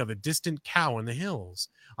sighting of a distant cow in the hills.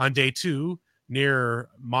 On day 2, near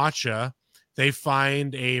Macha, they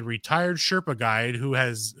find a retired Sherpa guide who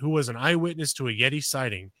was an eyewitness to a Yeti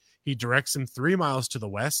sighting. He directs him 3 miles to the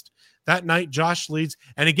west. That night, Josh leads.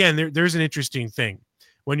 And again, there's an interesting thing.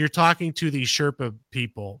 When you're talking to these Sherpa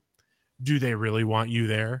people, do they really want you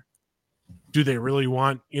there? Do they really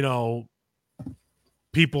want,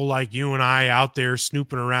 people like you and I out there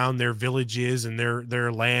snooping around their villages and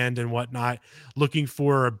their land and whatnot, looking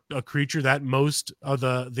for a creature that most of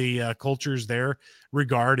the cultures there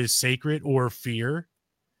regard as sacred or fear?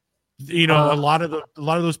 A lot of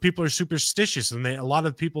those people are superstitious, and a lot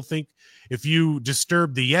of people think if you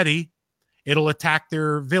disturb the Yeti, it'll attack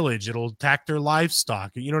their village, it'll attack their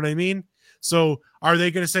livestock. You know what I mean? So are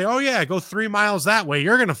they going to say, "Oh yeah, go 3 miles that way,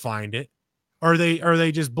 you're going to find it"? Or are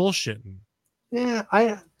they just bullshitting? Yeah,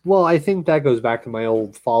 I think that goes back to my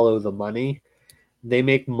old follow the money. They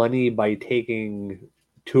make money by taking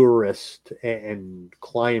tourists and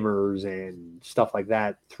climbers and stuff like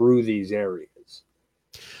that through these areas.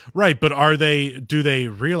 Right, but do they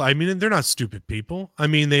realize? I mean, they're not stupid people. I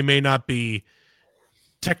mean, they may not be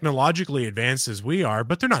technologically advanced as we are,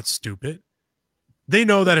 but they're not stupid. They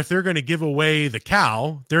know that if they're going to give away the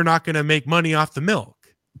cow, they're not going to make money off the milk.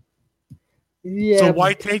 Yeah. So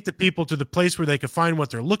why take the people to the place where they can find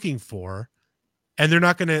what they're looking for, and they're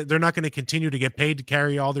not going to continue to get paid to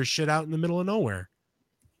carry all their shit out in the middle of nowhere?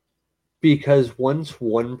 Because once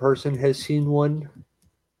one person has seen one,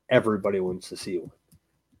 everybody wants to see one.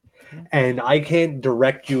 And I can't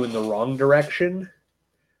direct you in the wrong direction,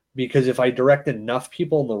 because if I direct enough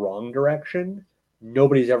people in the wrong direction,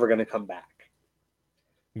 nobody's ever going to come back.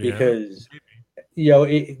 Because,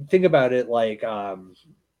 think about it like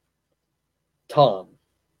Tom.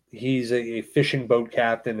 He's a fishing boat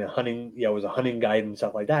captain, was a hunting guide and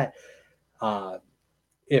stuff like that.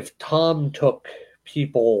 If Tom took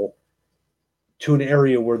people to an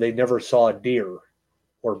area where they never saw a deer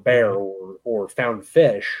or bear or found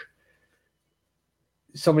fish,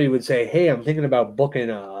 somebody would say, "Hey, I'm thinking about booking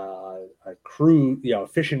a cruise, a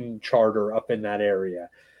fishing charter up in that area.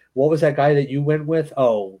 What was that guy that you went with?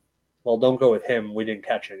 Oh, well, don't go with him. We didn't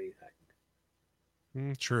catch anything."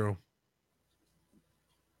 True.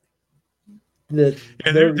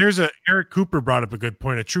 There's Eric Cooper brought up a good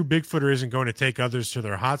point. A true Bigfooter isn't going to take others to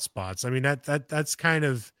their hot spots. I mean, that's kind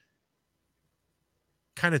of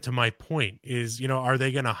to my point is, are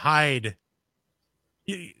they going to hide?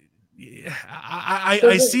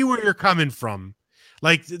 I see where you're coming from.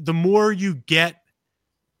 Like, the more you get,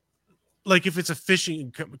 like, if it's a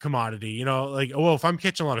fishing commodity, if I'm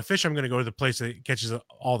catching a lot of fish, I'm going to go to the place that catches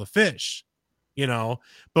all the fish,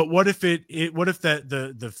 but what if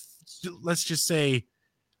the let's just say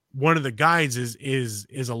one of the guides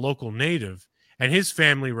is a local native and his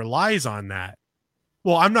family relies on that.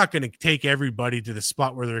 Well, I'm not going to take everybody to the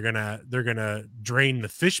spot where they're going to drain the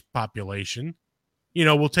fish population.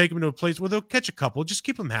 We'll take them to a place where they'll catch a couple, just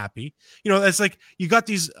keep them happy. That's like, you got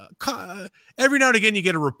these, every now and again, you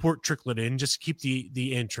get a report trickling in just to keep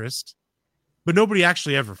the interest, but nobody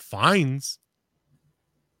actually ever finds.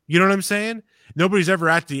 You know what I'm saying? Nobody's ever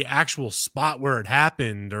at the actual spot where it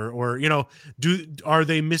happened, or are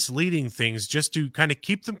they misleading things just to kind of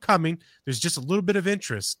keep them coming? There's just a little bit of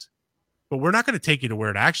interest, but we're not going to take you to where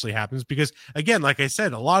it actually happens, because, again, like I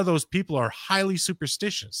said, a lot of those people are highly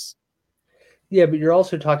superstitious. Yeah, but you're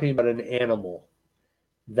also talking about an animal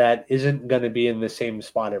that isn't going to be in the same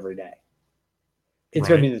spot every day. It's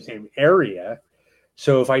going to be in the same area.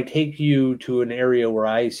 So if I take you to an area where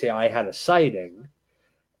I say I had a sighting,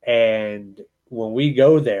 and when we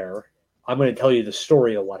go there, I'm going to tell you the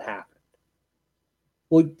story of what happened.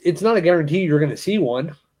 Well, it's not a guarantee you're going to see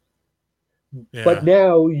one. Yeah. But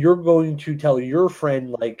now you're going to tell your friend,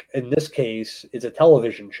 like in this case, it's a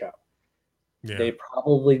television show. Yeah. They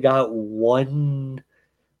probably got 1.1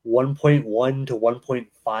 to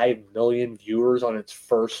 1.5 million viewers on its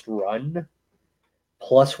first run,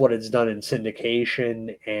 plus what it's done in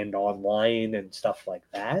syndication and online and stuff like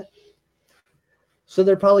that. So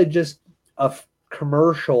they're probably just a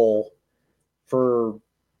commercial for,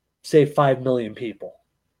 say, 5 million people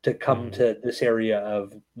to come to this area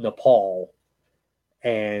of Nepal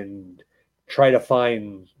and try to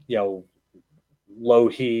find,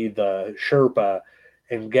 Lohi, the Sherpa,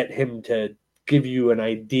 and get him to give you an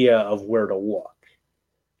idea of where to look.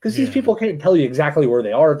 Because these people can't tell you exactly where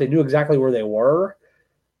they are. If they knew exactly where they were,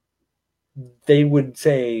 they would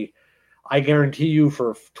say, I guarantee you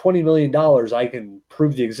for $20 million, I can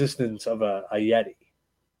prove the existence of a Yeti.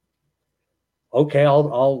 Okay,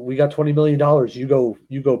 we got $20 million.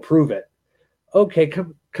 You go prove it. Okay,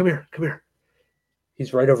 come here.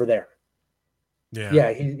 He's right over there.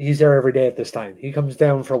 Yeah, he's there every day at this time. He comes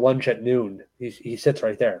down for lunch at noon. He sits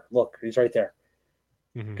right there. Look, he's right there.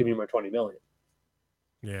 Mm-hmm. Give me my $20 million.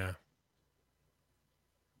 Yeah.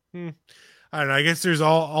 I don't know. I guess there's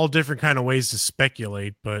all different kind of ways to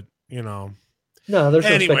speculate, but No, there's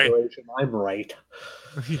no Anyway. speculation. I'm right.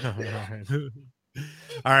 Yeah, right.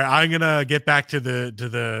 All right, I'm gonna get back to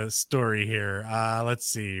the story here. Let's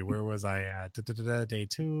see, where was I at? Day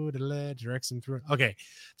 2, directs him through. Okay,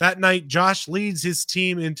 that night, Josh leads his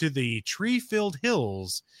team into the tree-filled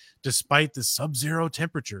hills, despite the sub-zero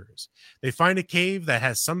temperatures. They find a cave that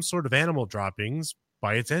has some sort of animal droppings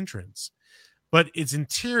by its entrance, but its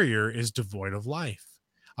interior is devoid of life.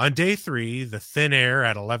 On day 3, the thin air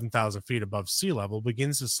at 11,000 feet above sea level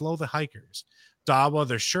begins to slow the hikers. Dawa,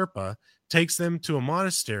 the Sherpa, takes them to a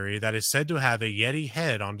monastery that is said to have a Yeti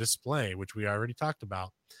head on display, which we already talked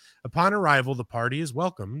about. Upon arrival, the party is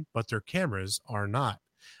welcomed, but their cameras are not.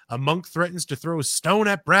 A monk threatens to throw a stone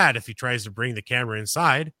at Brad if he tries to bring the camera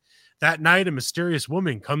inside. That night, a mysterious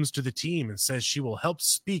woman comes to the team and says she will help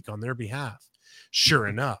speak on their behalf. Sure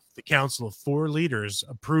enough, the Council of 4 leaders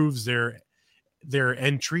approves their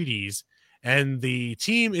entreaties, and the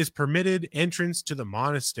team is permitted entrance to the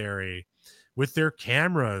monastery with their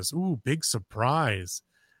cameras. Ooh, big surprise.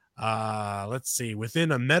 Let's see.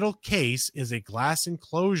 Within a metal case is a glass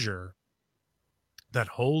enclosure that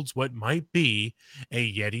holds what might be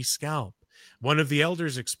a Yeti scalp. One of the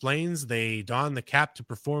elders explains they don the cap to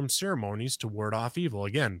perform ceremonies to ward off evil.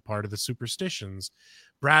 Again, part of the superstitions.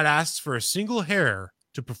 Brad asks for a single hair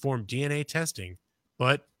to perform DNA testing,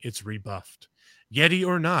 but it's rebuffed. Yeti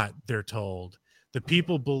or not, they're told, the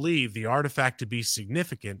people believe the artifact to be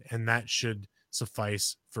significant, and that should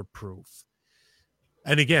suffice for proof.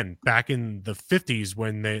 And again, back in the 50s,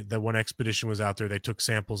 when the one expedition was out there, they took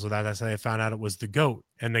samples of that. That's how they found out it was the goat.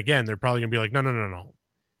 And again, they're probably going to be like, no.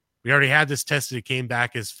 We already had this tested. It came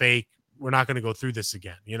back as fake. We're not going to go through this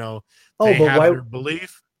again. You know, they have their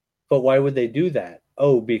belief. But why would they do that?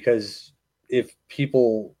 Oh, because if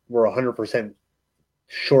people were 100%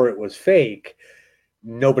 sure it was fake,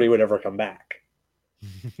 nobody would ever come back.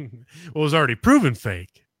 Well, it was already proven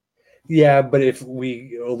fake. Yeah, but if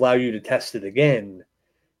we allow you to test it again,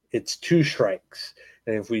 it's 2 strikes.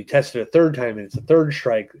 And if we test it a third time and it's a third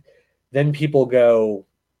strike, then people go,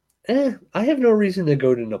 I have no reason to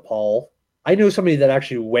go to Nepal. I know somebody that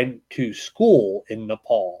actually went to school in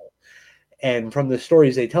Nepal. And from the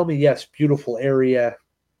stories they tell me, yes, beautiful area,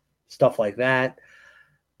 stuff like that.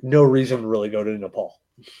 No reason to really go to Nepal.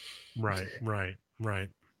 Right.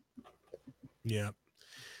 Yeah.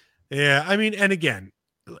 I mean, and again,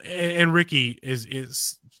 and Ricky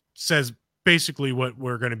is says basically what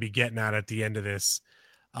we're going to be getting at the end of this.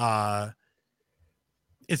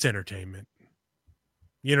 It's entertainment.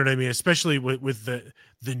 You know what I mean? Especially with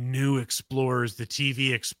the new Explorers, the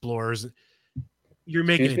TV Explorers. You're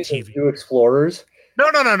making a TV. New Explorers? No,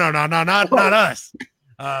 not us.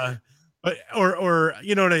 But or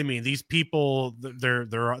you know what I mean? These people,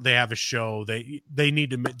 they have a show. They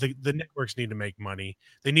need to the networks need to make money.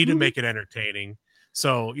 They need to make it entertaining.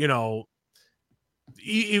 So you know,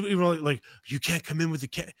 even like you can't come in with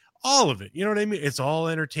the all of it. You know what I mean? It's all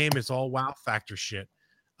entertainment. It's all wow factor shit.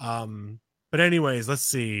 But anyways, let's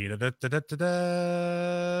see.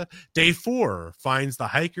 Day 4 finds the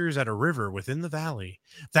hikers at a river within the valley.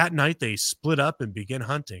 That night, they split up and begin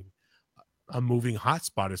hunting. A moving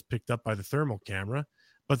hotspot is picked up by the thermal camera,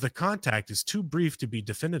 but the contact is too brief to be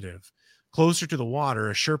definitive. Closer to the water,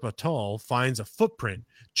 a Sherpa Tull finds a footprint.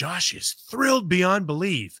 Josh is thrilled beyond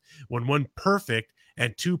belief when one perfect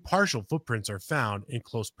and 2 partial footprints are found in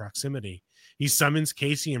close proximity. He summons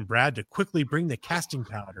Casey and Brad to quickly bring the casting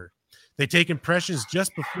powder. They take impressions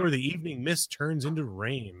just before the evening mist turns into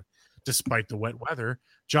rain. Despite the wet weather,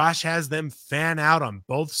 Josh has them fan out on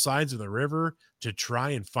both sides of the river to try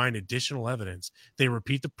and find additional evidence. They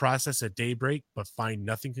repeat the process at daybreak, but find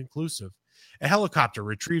nothing conclusive. A helicopter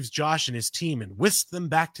retrieves Josh and his team and whisks them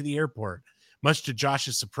back to the airport. Much to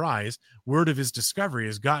Josh's surprise, word of his discovery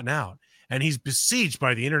has gotten out, and he's besieged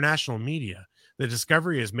by the international media. The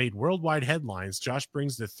discovery has made worldwide headlines. Josh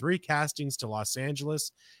brings the 3 castings to Los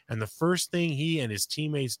Angeles, and the first thing he and his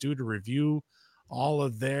teammates do to review all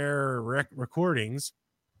of their recordings,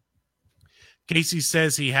 Casey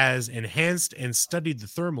says he has enhanced and studied the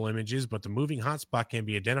thermal images, but the moving hotspot can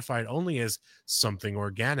be identified only as something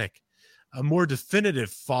organic. A more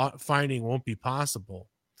definitive finding won't be possible.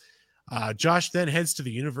 Josh then heads to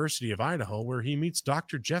the University of Idaho, where he meets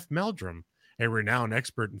Dr. Jeff Meldrum, a renowned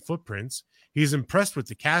expert in footprints. He's impressed with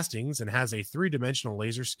the castings and has a 3-dimensional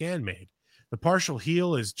laser scan made. The partial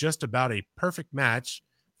heel is just about a perfect match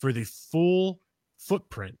for the full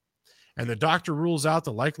footprint, and the doctor rules out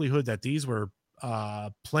the likelihood that these were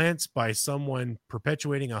plants by someone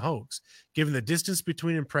perpetuating a hoax. Given the distance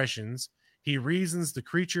between impressions, he reasons the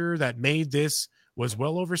creature that made this was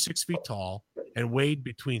well over 6 feet tall and weighed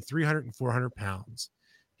between 300 and 400 pounds.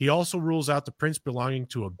 He also rules out the prints belonging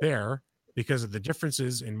to a bear because of the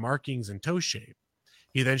differences in markings and toe shape.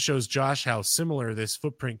 He then shows Josh how similar this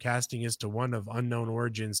footprint casting is to one of unknown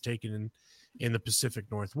origins taken in the Pacific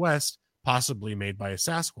Northwest, possibly made by a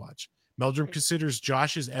Sasquatch. Meldrum considers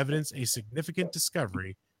Josh's evidence a significant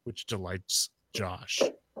discovery, which delights Josh.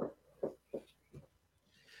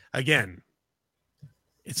 Again,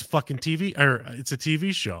 it's fucking TV, or it's a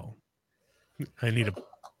TV show. I need a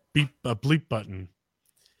bleep button.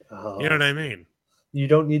 You know what I mean? You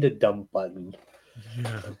don't need a dump button.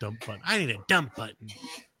 Yeah, a dump button. I need a dump button.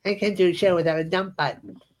 I can't do a show without a dump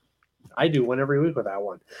button. I do one every week without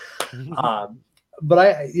one. But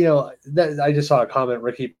I just saw a comment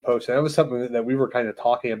Ricky posted. That was something that we were kind of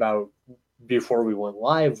talking about before we went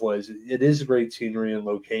live. Was it is great scenery and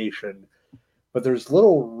location, but there's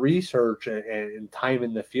little research and time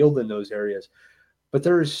in the field in those areas. But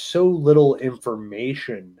there is so little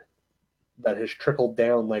information that has trickled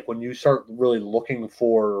down. Like when you start really looking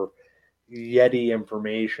for Yeti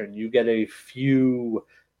information, you get a few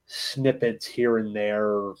snippets here and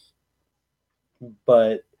there,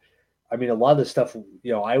 but I mean, a lot of the stuff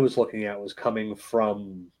I was looking at was coming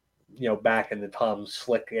from back in the Tom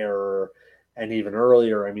Slick era and even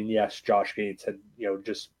earlier. I mean, yes, Josh Gates had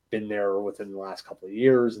just been there within the last couple of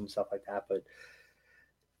years and stuff like that, but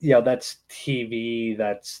that's TV.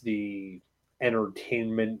 That's the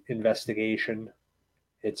entertainment investigation.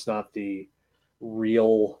 It's not the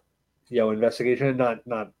real investigation.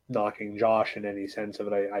 Not knocking Josh in any sense of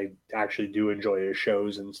it. I actually do enjoy his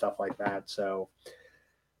shows and stuff like that. So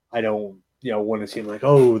I don't want to seem like,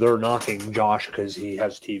 oh, they're knocking Josh because he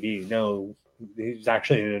has TV. No, he's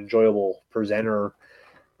actually an enjoyable presenter.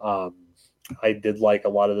 I did like a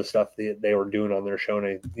lot of the stuff they were doing on their show,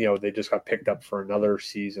 and they just got picked up for another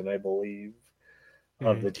season, I believe,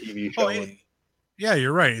 of the TV show. Yeah,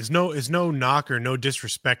 you're right. It's no knock or no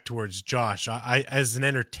disrespect towards Josh. I as an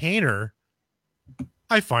entertainer,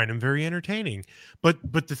 I find him very entertaining. But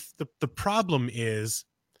the problem is,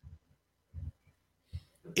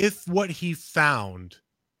 if what he found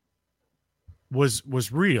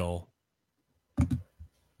was real,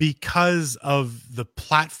 because of the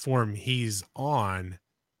platform he's on,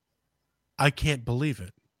 I can't believe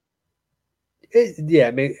it.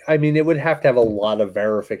 I mean, it would have to have a lot of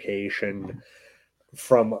verification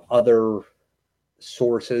from other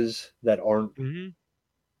sources that aren't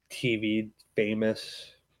TV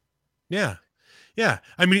famous. Yeah. Yeah.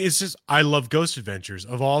 I mean, it's just, I love Ghost Adventures.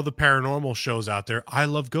 Of all the paranormal shows out there, I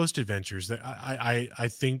love Ghost Adventures. I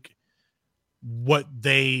think what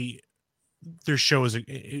their show is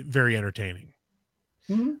very entertaining.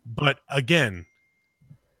 But again,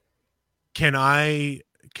 can I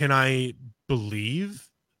believe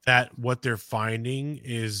that what they're finding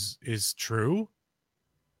is true?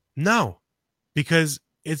 No, because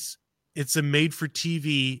it's a made for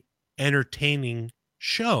TV entertaining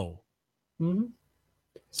show.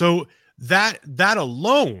 So that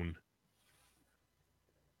alone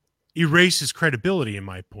erases credibility in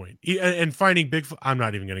my point. And finding Bigfoot, I'm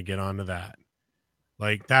not even going to get onto that.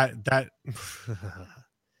 Like that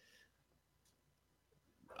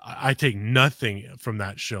I take nothing from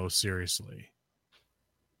that show seriously.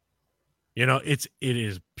 It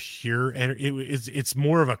is pure, and it's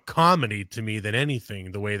more of a comedy to me than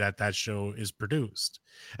anything, the way that show is produced.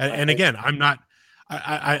 And again, I'm not,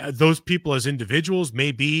 those people as individuals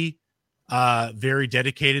may be very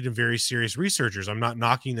dedicated and very serious researchers. I'm not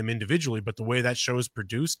knocking them individually, but the way that show is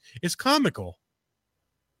produced is comical.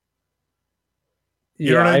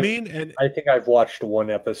 You know what I mean? And I think I've watched one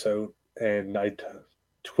episode, and I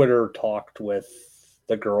Twitter talked with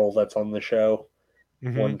the girl that's on the show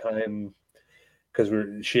one time,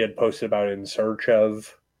 because she had posted about In Search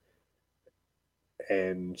Of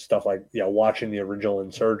and stuff like watching the original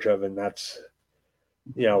In Search Of, and that's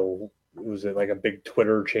it was like a big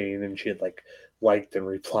Twitter chain, and she had liked and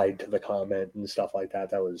replied to the comment and stuff like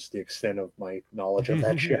that. That was the extent of my knowledge of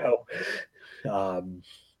that show.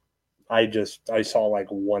 I saw like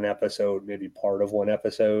one episode, maybe part of one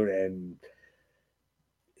episode, and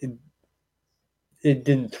it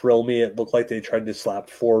didn't thrill me. It looked like they tried to slap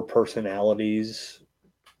four personalities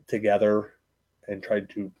together and tried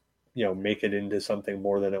to, make it into something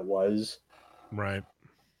more than it was. Right.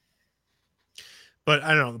 But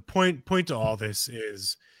I don't know. The point to all this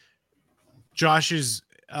is Josh's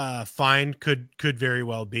find could very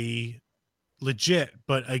well be legit,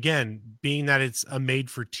 but again, being that it's a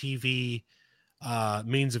made for TV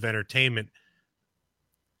means of entertainment,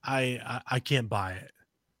 I can't buy it.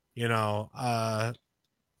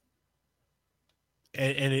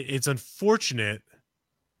 and it's unfortunate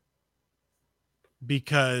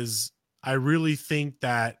because I really think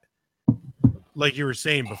that, like you were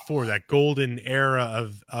saying before, that golden era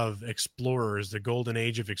of explorers, the golden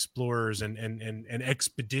age of explorers and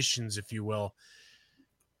expeditions, if you will,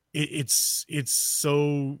 it's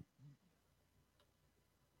so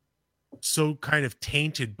kind of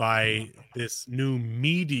tainted by this new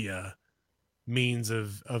media means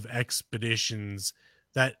of expeditions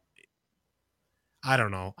that I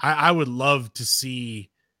don't know. I would love to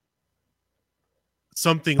see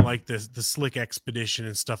something like this, the Slick Expedition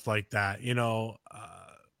and stuff like that,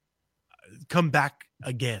 come back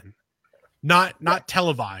again. Not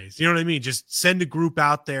televised. You know what I mean? Just send a group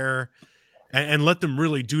out there and let them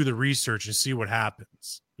really do the research and see what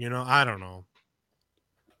happens. I don't know.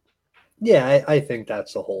 Yeah, I think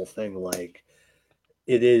that's the whole thing. Like,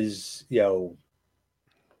 it is, you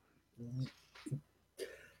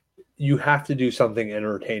have to do something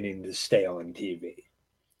entertaining to stay on TV.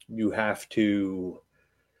 You have to,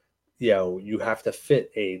 you have to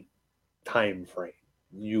fit a time frame.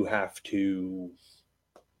 You have to,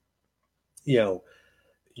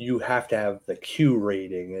 you have to have the Q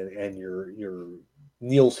rating and your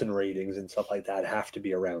Nielsen ratings and stuff like that have to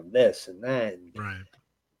be around this and that. And, right.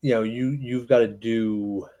 You've got to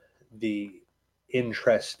do the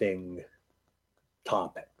interesting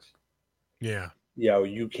topics. Yeah.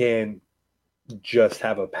 You can't just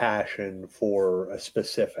have a passion for a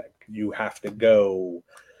specific. You have to go,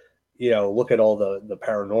 look at all the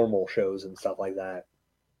paranormal shows and stuff like that.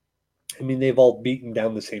 I mean, they've all beaten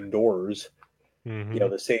down the same doors,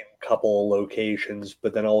 the same couple of locations,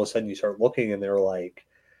 but then all of a sudden you start looking and they're like,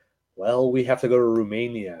 well, we have to go to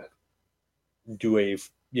Romania, do a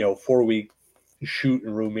 4-week shoot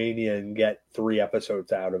in Romania and get 3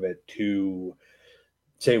 episodes out of it to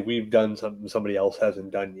say we've done something somebody else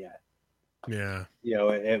hasn't done yet. Yeah.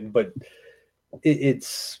 But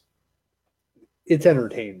it's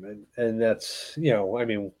entertainment, and that's, I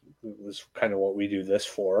mean, it was kind of what we do this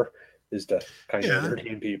for, is to kind of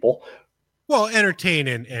entertain people. Well, entertain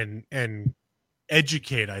and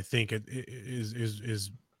educate, I think it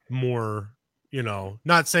is more,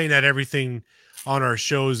 not saying that everything on our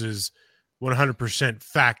shows is 100%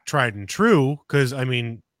 fact, tried and true, because I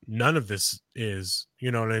mean, none of this is, you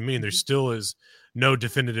know what I mean? There still is no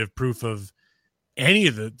definitive proof of any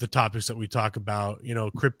of the topics that we talk about,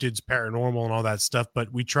 cryptids, paranormal, and all that stuff,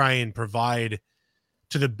 but we try and provide,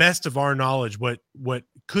 to the best of our knowledge, what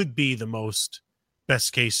could be the most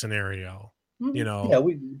best case scenario. Yeah,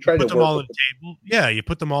 we try to put them all on the table. Yeah, you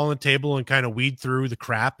put them all on the table and kind of weed through the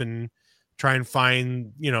crap and try and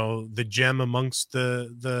find, the gem amongst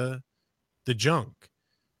the junk.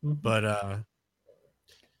 But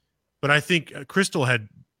I think Crystal had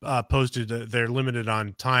posted they're limited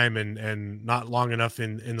on time and not long enough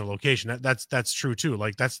in the location. That's true too.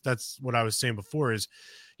 Like that's what I was saying before, is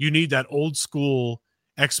you need that old school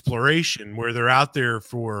exploration where they're out there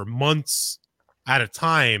for months at a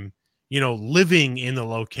time, living in the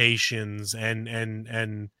locations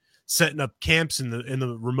and setting up camps in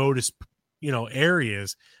the remotest,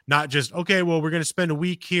 areas, not just, okay, well, we're going to spend a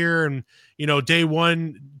week here and, day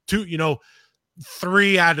 1, 2,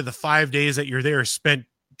 3 out of the 5 days that you're there spent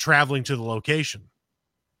traveling to the location.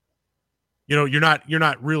 You're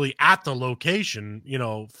not really at the location,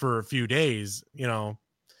 for a few days, I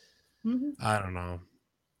don't know.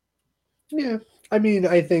 Yeah. I mean,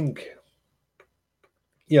 I think,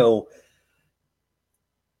 it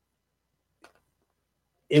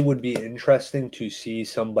would be interesting to see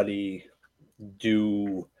somebody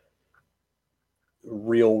do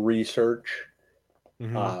real research,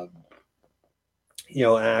 actual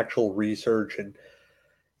research, and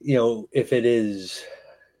if it is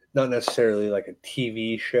not necessarily like a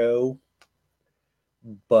TV show,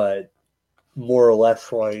 but more or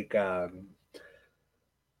less like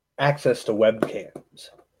access to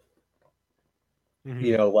webcams,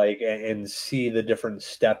 and see the different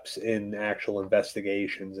steps in actual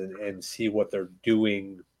investigations and see what they're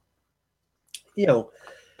doing.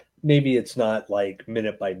 Maybe it's not like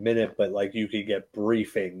minute by minute, but like you could get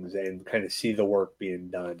briefings and kind of see the work being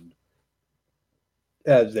done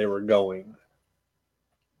as they were going.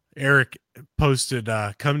 Eric posted,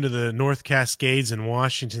 come to the North Cascades in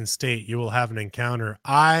Washington State. You will have an encounter.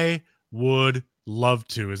 I would love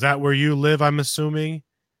to. Is that where you live? I'm assuming.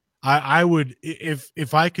 I would,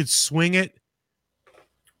 if I could swing it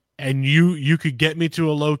and you could get me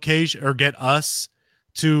to a location, or get us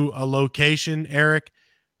to a location, Eric,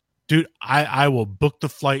 dude, I will book the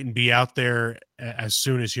flight and be out there as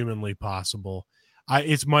soon as humanly possible.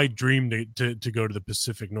 It's my dream to go to the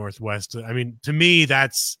Pacific Northwest. I mean, to me,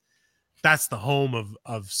 that's that's the home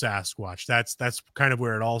of Sasquatch. That's kind of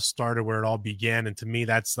where it all started, where it all began. And to me,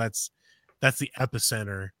 that's the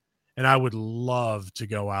epicenter. And I would love to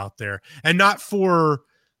go out there, and not for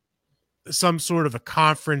some sort of a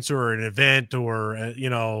conference or an event or,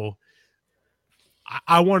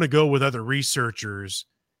 I want to go with other researchers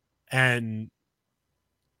and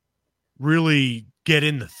really get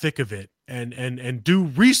in the thick of it and do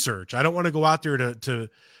research. I don't want to go out there to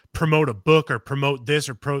promote a book or promote this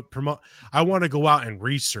or promote. I want to go out and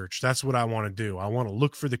research. That's what I want to do. I want to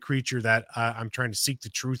look for the creature that I'm trying to seek the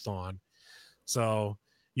truth on. So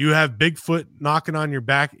you have Bigfoot knocking on your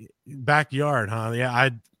backyard, huh? Yeah,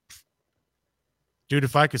 dude,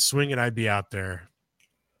 if I could swing it, I'd be out there.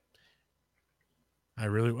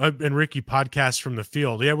 And Ricky, podcast from the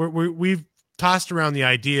field. Yeah, we've tossed around the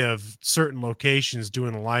idea of certain locations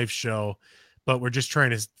doing a live show, but we're just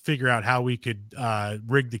trying to figure out how we could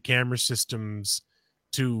rig the camera systems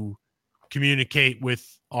to communicate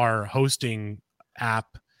with our hosting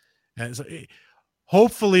app. And so,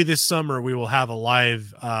 hopefully this summer we will have a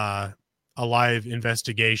live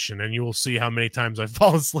investigation, and you will see how many times I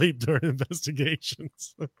fall asleep during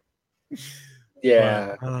investigations.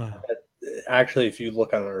 Yeah. Actually, if you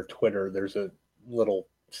look on our Twitter, there's a little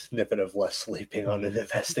snippet of Les sleeping on an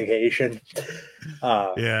investigation.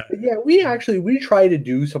 Yeah, we try to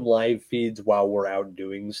do some live feeds while we're out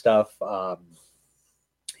doing stuff. Sometimes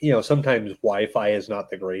Wi-Fi is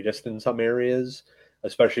not the greatest in some areas,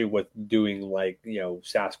 especially with doing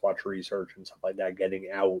Sasquatch research and stuff like that,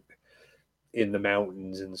 getting out in the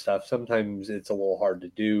mountains and stuff. Sometimes it's a little hard to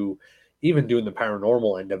do. Even doing the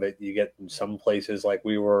paranormal end of it, you get in some places, like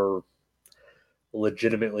we were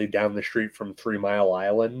legitimately down the street from 3 Mile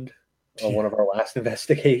Island on one of our last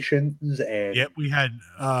investigations, and we had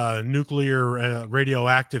nuclear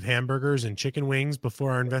radioactive hamburgers and chicken wings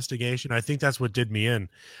before our investigation. I think that's what did me in.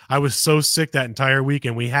 I was so sick that entire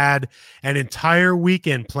weekend. We had an entire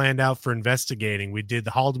weekend planned out for investigating. We did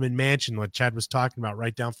the Haldeman Mansion, what Chad was talking about,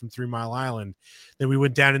 right down from 3 Mile Island. Then we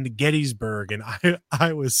went down into Gettysburg, and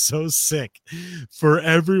I was so sick for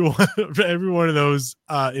every one of those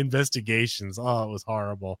investigations. Oh, it was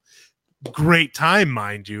horrible. Great time,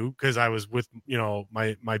 mind you, because I was with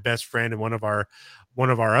my best friend and one of our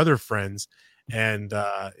other friends, and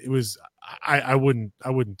it was I'd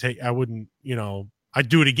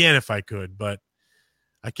do it again if I could, but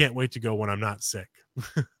I can't wait to go when I'm not sick.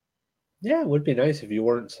 Yeah, it would be nice if you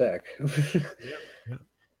weren't sick. Yeah.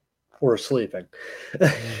 Or sleeping.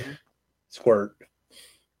 Mm-hmm. Squirt.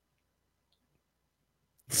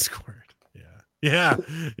 Yeah.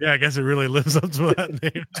 I guess it really lives up to that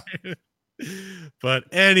name too. But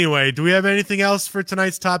anyway, do we have anything else for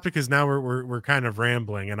tonight's topic? Because now we're kind of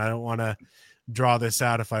rambling, and I don't want to draw this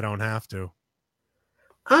out if I don't have to.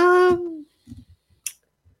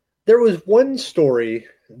 There was one story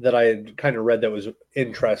that I had kind of read that was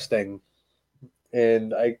interesting,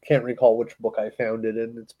 and I can't recall which book I found it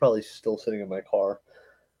in. It's probably still sitting in my car.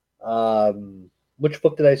 Which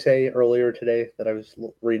book did I say earlier today that I was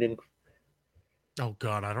reading? Oh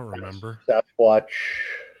God, I don't remember. Sasquatch.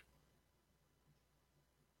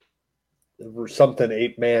 Something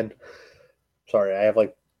Ape Man. Sorry, I have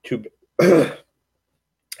two. I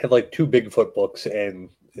have two Bigfoot books, and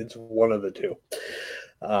it's one of the two.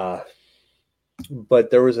 But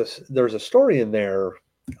there was a story in there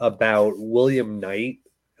about William Knight,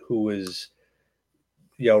 who was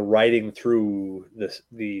riding through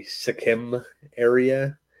the Sikkim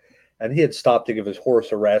area, and he had stopped to give his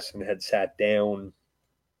horse a rest and had sat down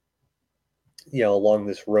along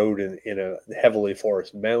this road in a heavily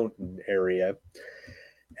forested mountain area.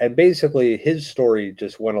 And basically his story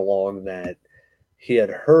just went along that he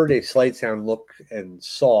had heard a slight sound, look, and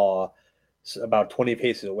saw about 20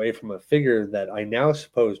 paces away from a figure that I now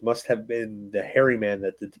suppose must have been the hairy man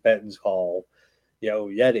that the Tibetans call,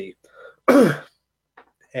 Yeti.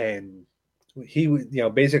 And he,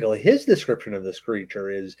 basically his description of this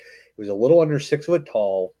creature is it was a little under 6 foot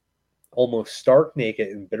tall, almost stark naked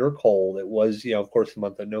and bitter cold. It was, of course, the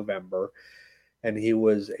month of November, and he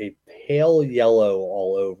was a pale yellow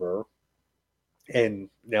all over. And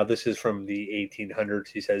now this is from the 1800s.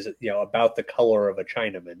 He says, about the color of a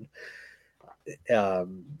Chinaman.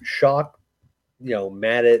 Shock,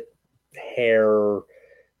 matted hair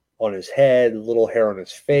on his head, little hair on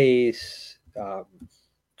his face.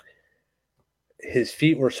 His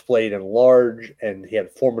feet were splayed and large, and he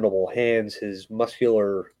had formidable hands. His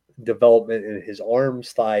muscular development in his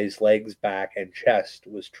arms, thighs, legs, back, and chest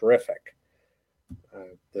was terrific.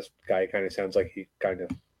 This guy kind of sounds like he kind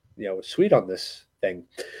of, was sweet on this thing.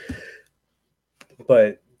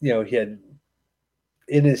 But, he had,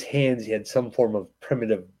 in his hands, he had some form of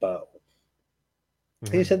primitive bow.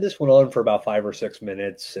 He said this went on for about 5 or 6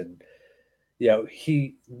 minutes, and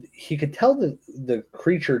he could tell that the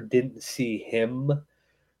creature didn't see him,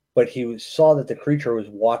 but saw that the creature was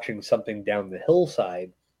watching something down the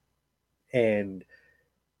hillside, and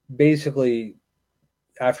basically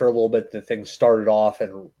after a little bit the thing started off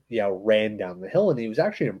and ran down the hill, and he was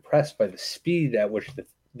actually impressed by the speed at which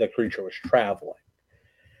the creature was traveling.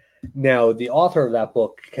 Now, the author of that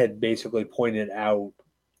book had basically pointed out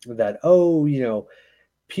that,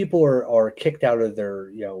 people are kicked out of their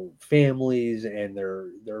families and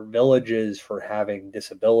their villages for having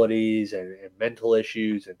disabilities and mental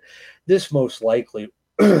issues, and this most likely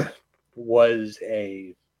was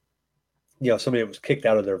somebody that was kicked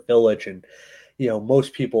out of their village, and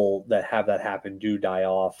most people that have that happen do die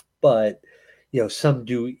off, but some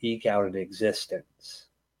do eke out an existence.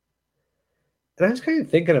 And I was kind of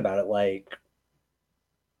thinking about it, like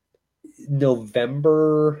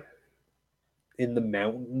November in the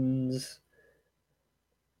mountains,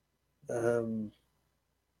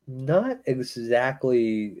 not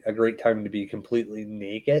exactly a great time to be completely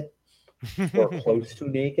naked or close to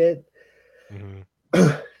naked.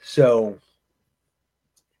 So,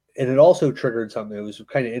 and it also triggered something that was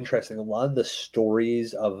kind of interesting. A lot of the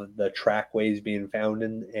stories of the trackways being found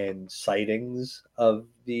and sightings of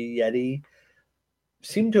the Yeti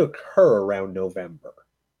seem to occur around November,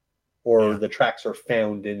 or the tracks are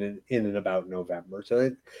found in and about November. So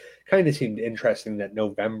it kind of seemed interesting that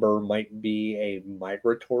November might be a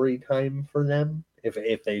migratory time for them.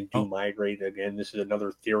 If they do migrate again, this is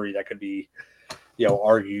another theory that could be,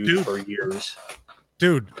 argued for years.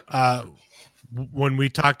 Dude, when we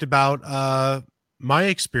talked about my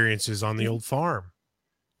experiences on the old farm,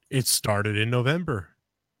 it started in November.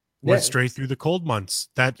 Went straight through the cold months.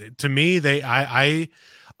 That, to me, I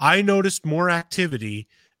noticed more activity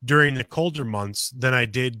during the colder months than I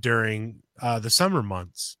did during the summer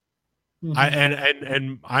months.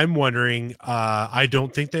 And I'm wondering, I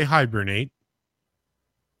don't think they hibernate.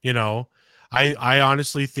 I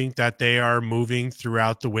honestly think that they are moving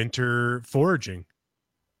throughout the winter foraging.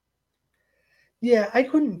 Yeah,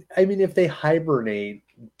 if they hibernate,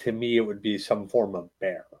 to me, it would be some form of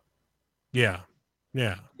bear. Yeah.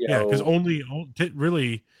 Because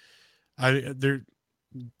really,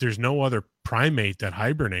 there's no other primate that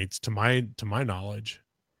hibernates to my knowledge.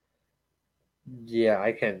 Yeah,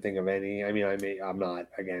 I can't think of any. I'm not,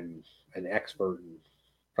 again, an expert in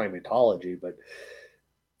primatology, but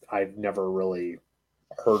I've never really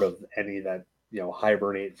heard of any that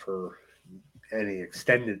hibernate for any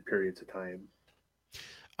extended periods of time.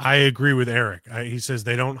 I agree with Eric. He says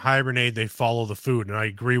they don't hibernate, they follow the food. And I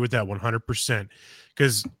agree with that 100%.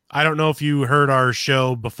 Because I don't know if you heard our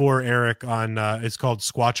show before, Eric, on it's called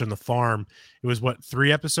Squatch on the Farm. It was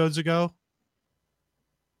 3 episodes ago?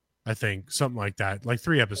 I think something like that, like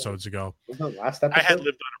 3 episodes ago. Wasn't it last episode? I had lived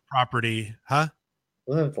on a property. Huh?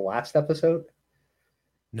 Wasn't it the last episode?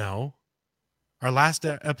 No. Our last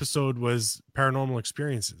episode was Paranormal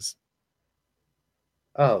Experiences.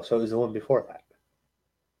 Oh, so it was the one before that.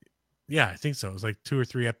 Yeah, I think so. It was like 2 or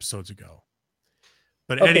 3 episodes ago.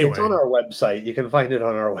 But okay, anyway, it's on our website. You can find it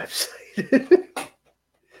on our website.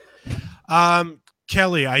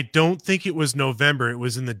 Kelly, I don't think it was November. It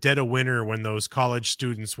was in the dead of winter when those college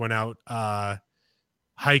students went out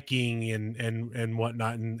hiking and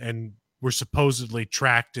whatnot, and were supposedly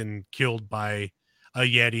tracked and killed by a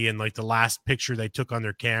Yeti. And like the last picture they took on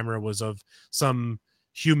their camera was of some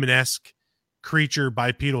human-esque creature,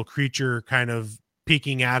 bipedal creature, kind of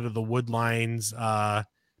peeking out of the wood lines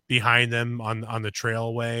behind them on the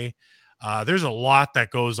trailway. There's a lot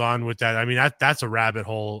that goes on with that. I mean, that's a rabbit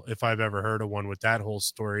hole if I've ever heard of one with that whole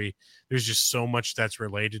story. There's just so much that's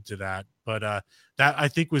related to that. But that, I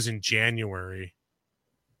think, was in January.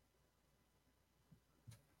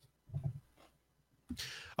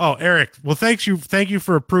 Oh, Eric. Well, thank you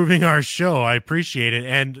for approving our show. I appreciate it.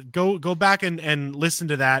 And go back and listen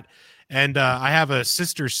to that. And I have a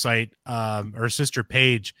sister site or sister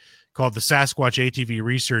page called the Sasquatch ATV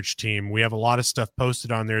Research Team. We have a lot of stuff posted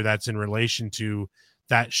on there that's in relation to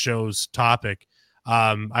that show's topic.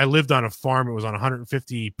 I lived on a farm. It was on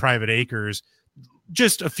 150 private acres,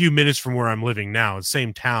 just a few minutes from where I'm living now, the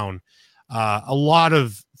same town. A lot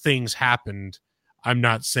of things happened. I'm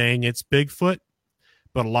not saying it's Bigfoot,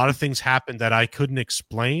 but a lot of things happened that I couldn't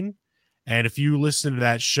explain. And if you listen to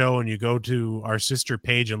that show and you go to our sister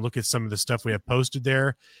page and look at some of the stuff we have posted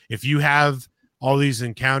there, if you have all these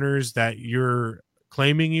encounters that you're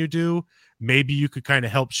claiming you do, maybe you could kind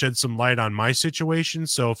of help shed some light on my situation.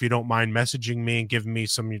 So if you don't mind messaging me and giving me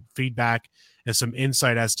some feedback and some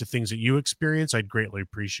insight as to things that you experience, I'd greatly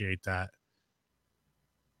appreciate that.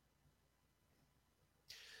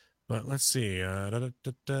 But let's see.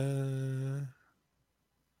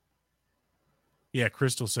 Yeah,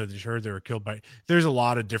 Crystal said she heard they were killed by. There's a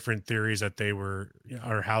lot of different theories that they were,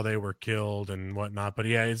 or how they were killed and whatnot. But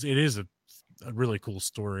yeah, it is a really cool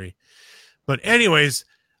story. But anyways,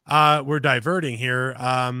 we're diverting here.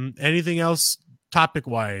 Anything else topic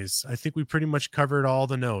wise? I think we pretty much covered all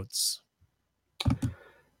the notes.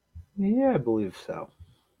 Yeah, I believe so.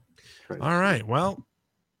 All right. Well,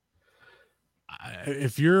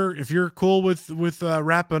 if you're cool with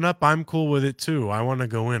wrapping up, I'm cool with it too. I want to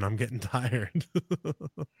go in. I'm getting tired.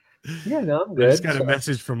 Yeah, no, I'm good. I just got a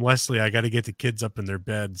message from Leslie. I got to get the kids up in their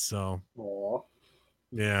beds. So, Aww.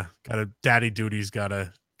 yeah, daddy duties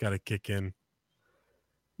gotta kick in.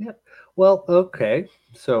 Yeah. Well, okay.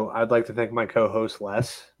 So I'd like to thank my co-host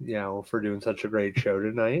Les, for doing such a great show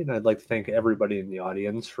tonight, and I'd like to thank everybody in the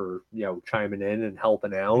audience for chiming in and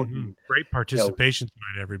helping out. Mm-hmm. And, great participation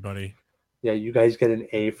tonight, everybody. Yeah, you guys get an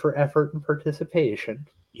A for effort and participation.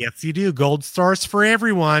 Yes, you do. Gold stars for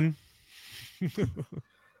everyone.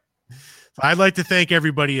 I'd like to thank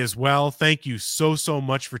everybody as well. Thank you so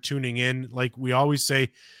much for tuning in. Like we always say,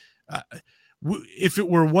 if it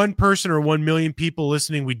were one person or 1 million people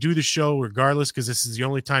listening, we do the show regardless, because this is the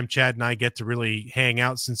only time Chad and I get to really hang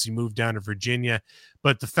out since he moved down to Virginia.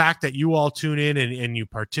 But the fact that you all tune in and you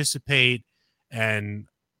participate and,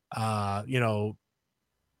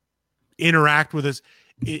 interact with us,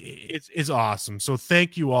 it's awesome. So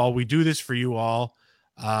thank you all. We do this for you all.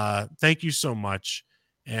 Thank you so much.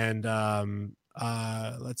 And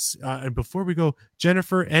let's and before we go,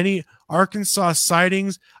 Jennifer, any Arkansas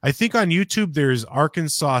sightings? I think on YouTube there's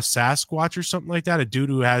Arkansas Sasquatch or something like that, a dude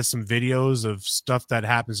who has some videos of stuff that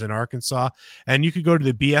happens in Arkansas. And you could go to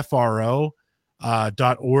the bfro.org,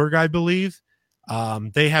 I believe.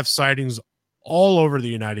 They have sightings all over the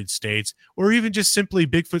United States, or even just simply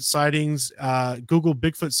Bigfoot sightings. Google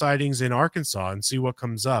Bigfoot sightings in Arkansas and see what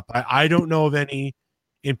comes up. I don't know of any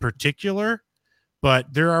in particular,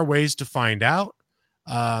 but there are ways to find out.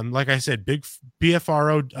 Like I said,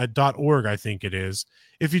 bfro.org, I think it is.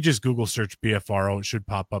 If you just Google search BFRO, it should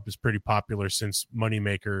pop up. It's pretty popular since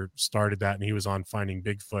Moneymaker started that and he was on Finding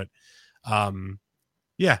Bigfoot.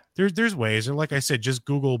 Yeah, there's ways. And like I said, just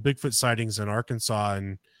Google Bigfoot sightings in Arkansas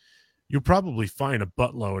and you'll probably find a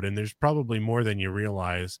buttload, and there's probably more than you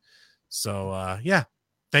realize. So, yeah,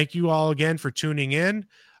 thank you all again for tuning in.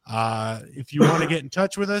 If you want to get in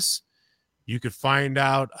touch with us, you could find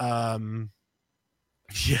out. Not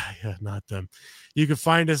them. You can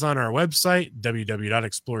find us on our website,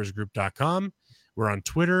 www.explorersgroup.com. We're on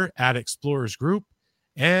Twitter @explorersgroup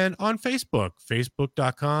and on Facebook,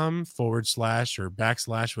 facebook.com/ or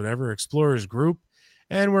 / whatever, Explorers Group.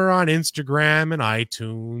 And we're on Instagram and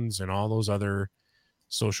iTunes and all those other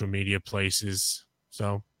social media places.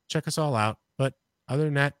 So check us all out. But other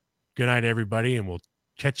than that, good night, everybody, and we'll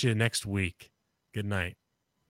catch you next week. Good night.